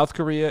 but South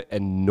Korea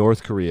and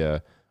North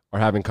Korea are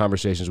having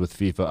conversations with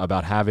FIFA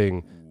about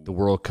having the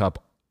World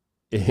Cup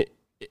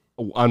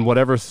on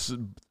whatever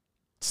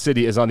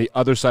city is on the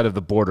other side of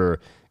the border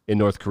in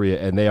North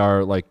Korea, and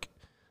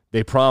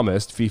they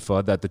promised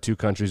FIFA that the two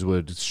countries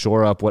would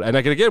shore up and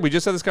again, we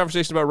just had this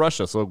conversation about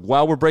Russia. So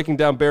while we're breaking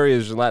down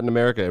barriers in Latin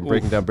America and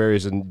breaking down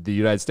barriers in the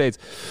United States,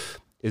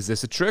 is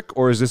this a trick,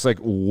 or is this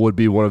would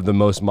be one of the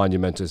most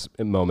monumentous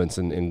moments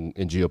in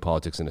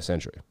geopolitics in a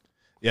century?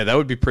 Yeah, that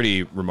would be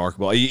pretty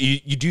remarkable.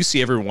 You do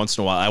see every once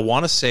in a while. I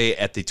want to say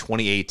at the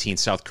 2018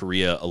 South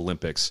Korea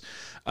Olympics,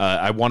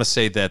 I want to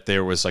say that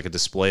there was like a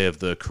display of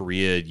the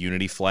Korea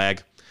unity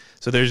flag.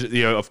 So there's,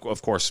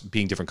 of course,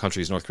 being different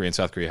countries, North Korea and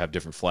South Korea have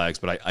different flags,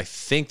 but I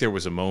think there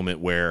was a moment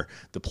where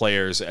the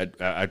players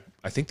I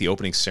think the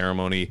opening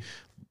ceremony,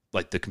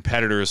 like the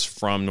competitors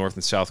from North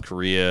and South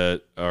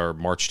Korea are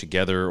marched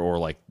together, or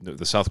like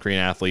the South Korean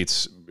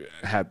athletes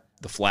had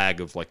the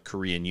flag of like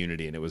Korean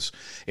unity, and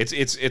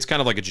it's kind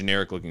of like a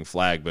generic looking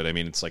flag, but I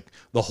mean it's like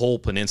the whole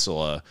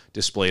peninsula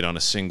displayed on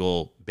a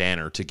single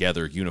banner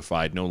together,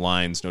 unified, no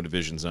lines, no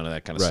divisions, none of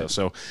that kind of stuff.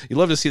 So you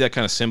love to see that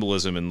kind of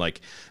symbolism, and like,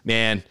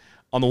 man,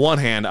 on the one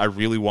hand, I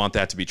really want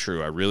that to be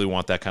true. I really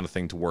want that kind of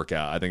thing to work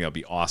out. I think that'd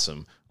be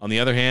awesome. On the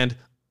other hand,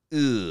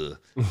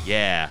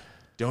 yeah,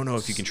 don't know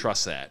if you can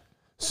trust that.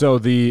 So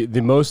the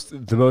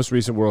most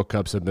recent World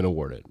Cups have been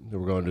awarded.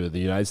 We're going to the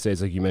United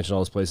States, like you mentioned,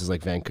 all those places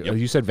like Vancouver. Yep.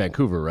 You said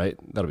Vancouver, right?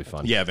 That'll be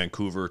fun. Yeah,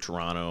 Vancouver,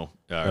 Toronto,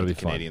 the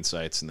Canadian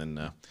sites, and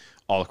then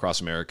all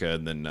across America,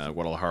 and then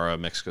Guadalajara,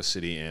 Mexico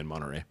City, and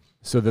Monterrey.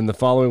 So then the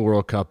following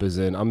World Cup is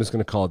in, I'm just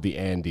going to call it the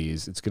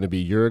Andes. It's going to be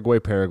Uruguay,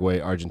 Paraguay,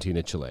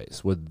 Argentina, Chile.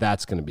 So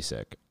that's going to be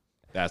sick.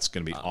 That's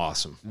going to be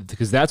awesome.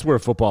 Because that's where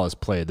football is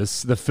played.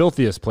 The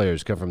filthiest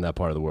players come from that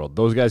part of the world.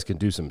 Those guys can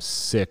do some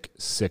sick.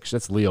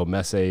 That's Leo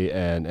Messi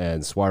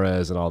and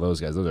Suarez and all those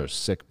guys. Those are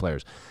sick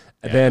players.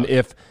 Yeah, then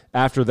if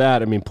after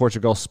that, I mean,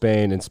 Portugal,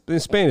 Spain, and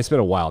Spain, it's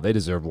been a while. They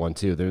deserve one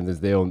too.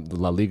 They own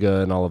La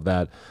Liga and all of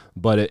that.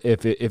 But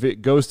if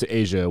it goes to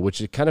Asia, which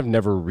it kind of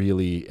never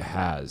really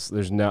has,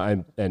 there's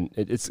now and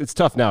it's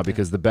tough now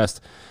because the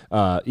best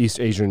East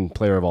Asian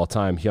player of all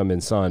time,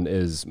 Heung-min Son,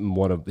 is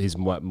he's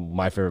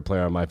my favorite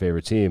player on my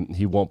favorite team.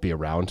 He won't be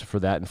around for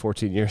that in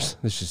 14 years.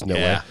 There's just no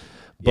way.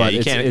 But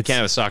you can't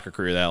have a soccer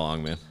career that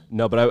long, man.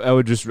 No, but I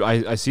would just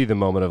I see the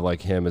moment of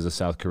like him as a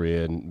South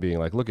Korean being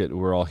like, look at,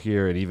 we're all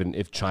here, and even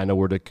if China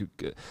were to,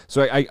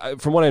 so I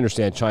from what I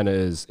understand, China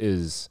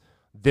is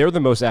they're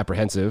the most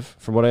apprehensive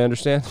from what I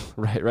understand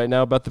right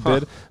now about the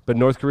bid. But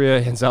North Korea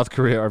and South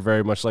Korea are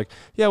very much like,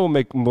 yeah, we'll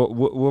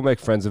make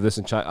friends of this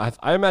in China.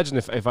 I imagine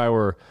if I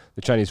were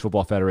the Chinese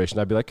Football Federation,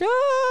 I'd be like,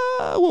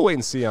 we'll wait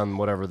and see on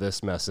whatever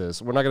this mess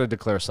is. We're not going to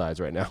declare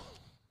sides right now.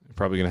 You're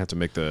probably going to have to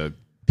make the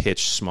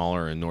pitch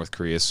smaller in North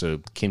Korea so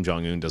Kim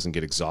Jong-un doesn't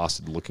get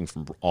exhausted looking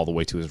from all the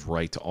way to his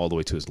right to all the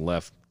way to his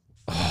left.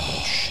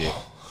 Oh shit.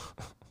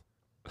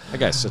 That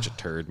guy's such a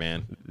turd,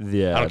 man.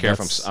 Yeah. I don't care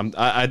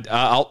if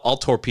I'll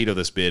torpedo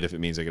this bid if it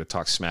means I get to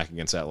talk smack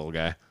against that little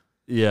guy.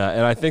 Yeah,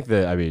 and I think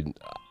that, I mean,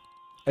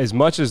 as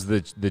much as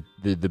the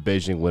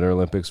Beijing Winter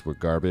Olympics were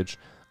garbage,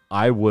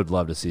 I would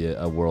love to see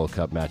a World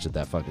Cup match at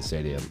that fucking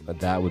stadium.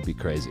 That would be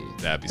crazy.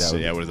 That'd be sick.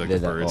 Yeah, what is like the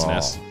bird's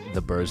nest?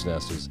 The bird's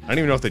nest was. I don't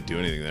even know if they do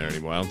anything there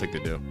anymore. I don't think they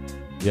do.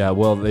 Yeah,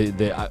 well,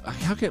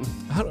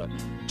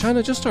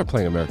 China just start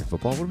playing American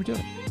football? What are we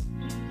doing?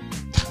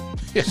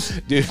 Yeah,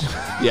 dude.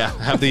 Yeah,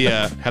 have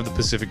the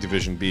Pacific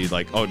Division be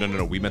like, oh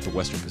no, we meant the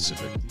Western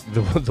Pacific.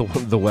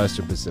 The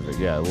Western Pacific.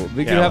 Yeah, well,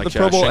 we can have like the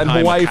Pro Bowl Shanghai, and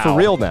Hawaii Macau. for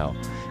real now.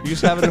 You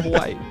just have it in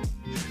Hawaii.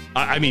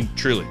 I mean,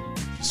 truly,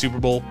 Super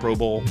Bowl, Pro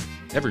Bowl,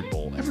 every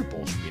bowl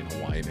should be in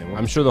Hawaii, man.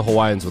 I'm sure the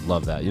Hawaiians would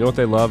love that. You know what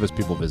they love is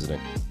people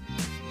visiting.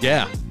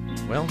 Yeah.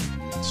 Well,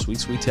 sweet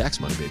tax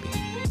money, baby.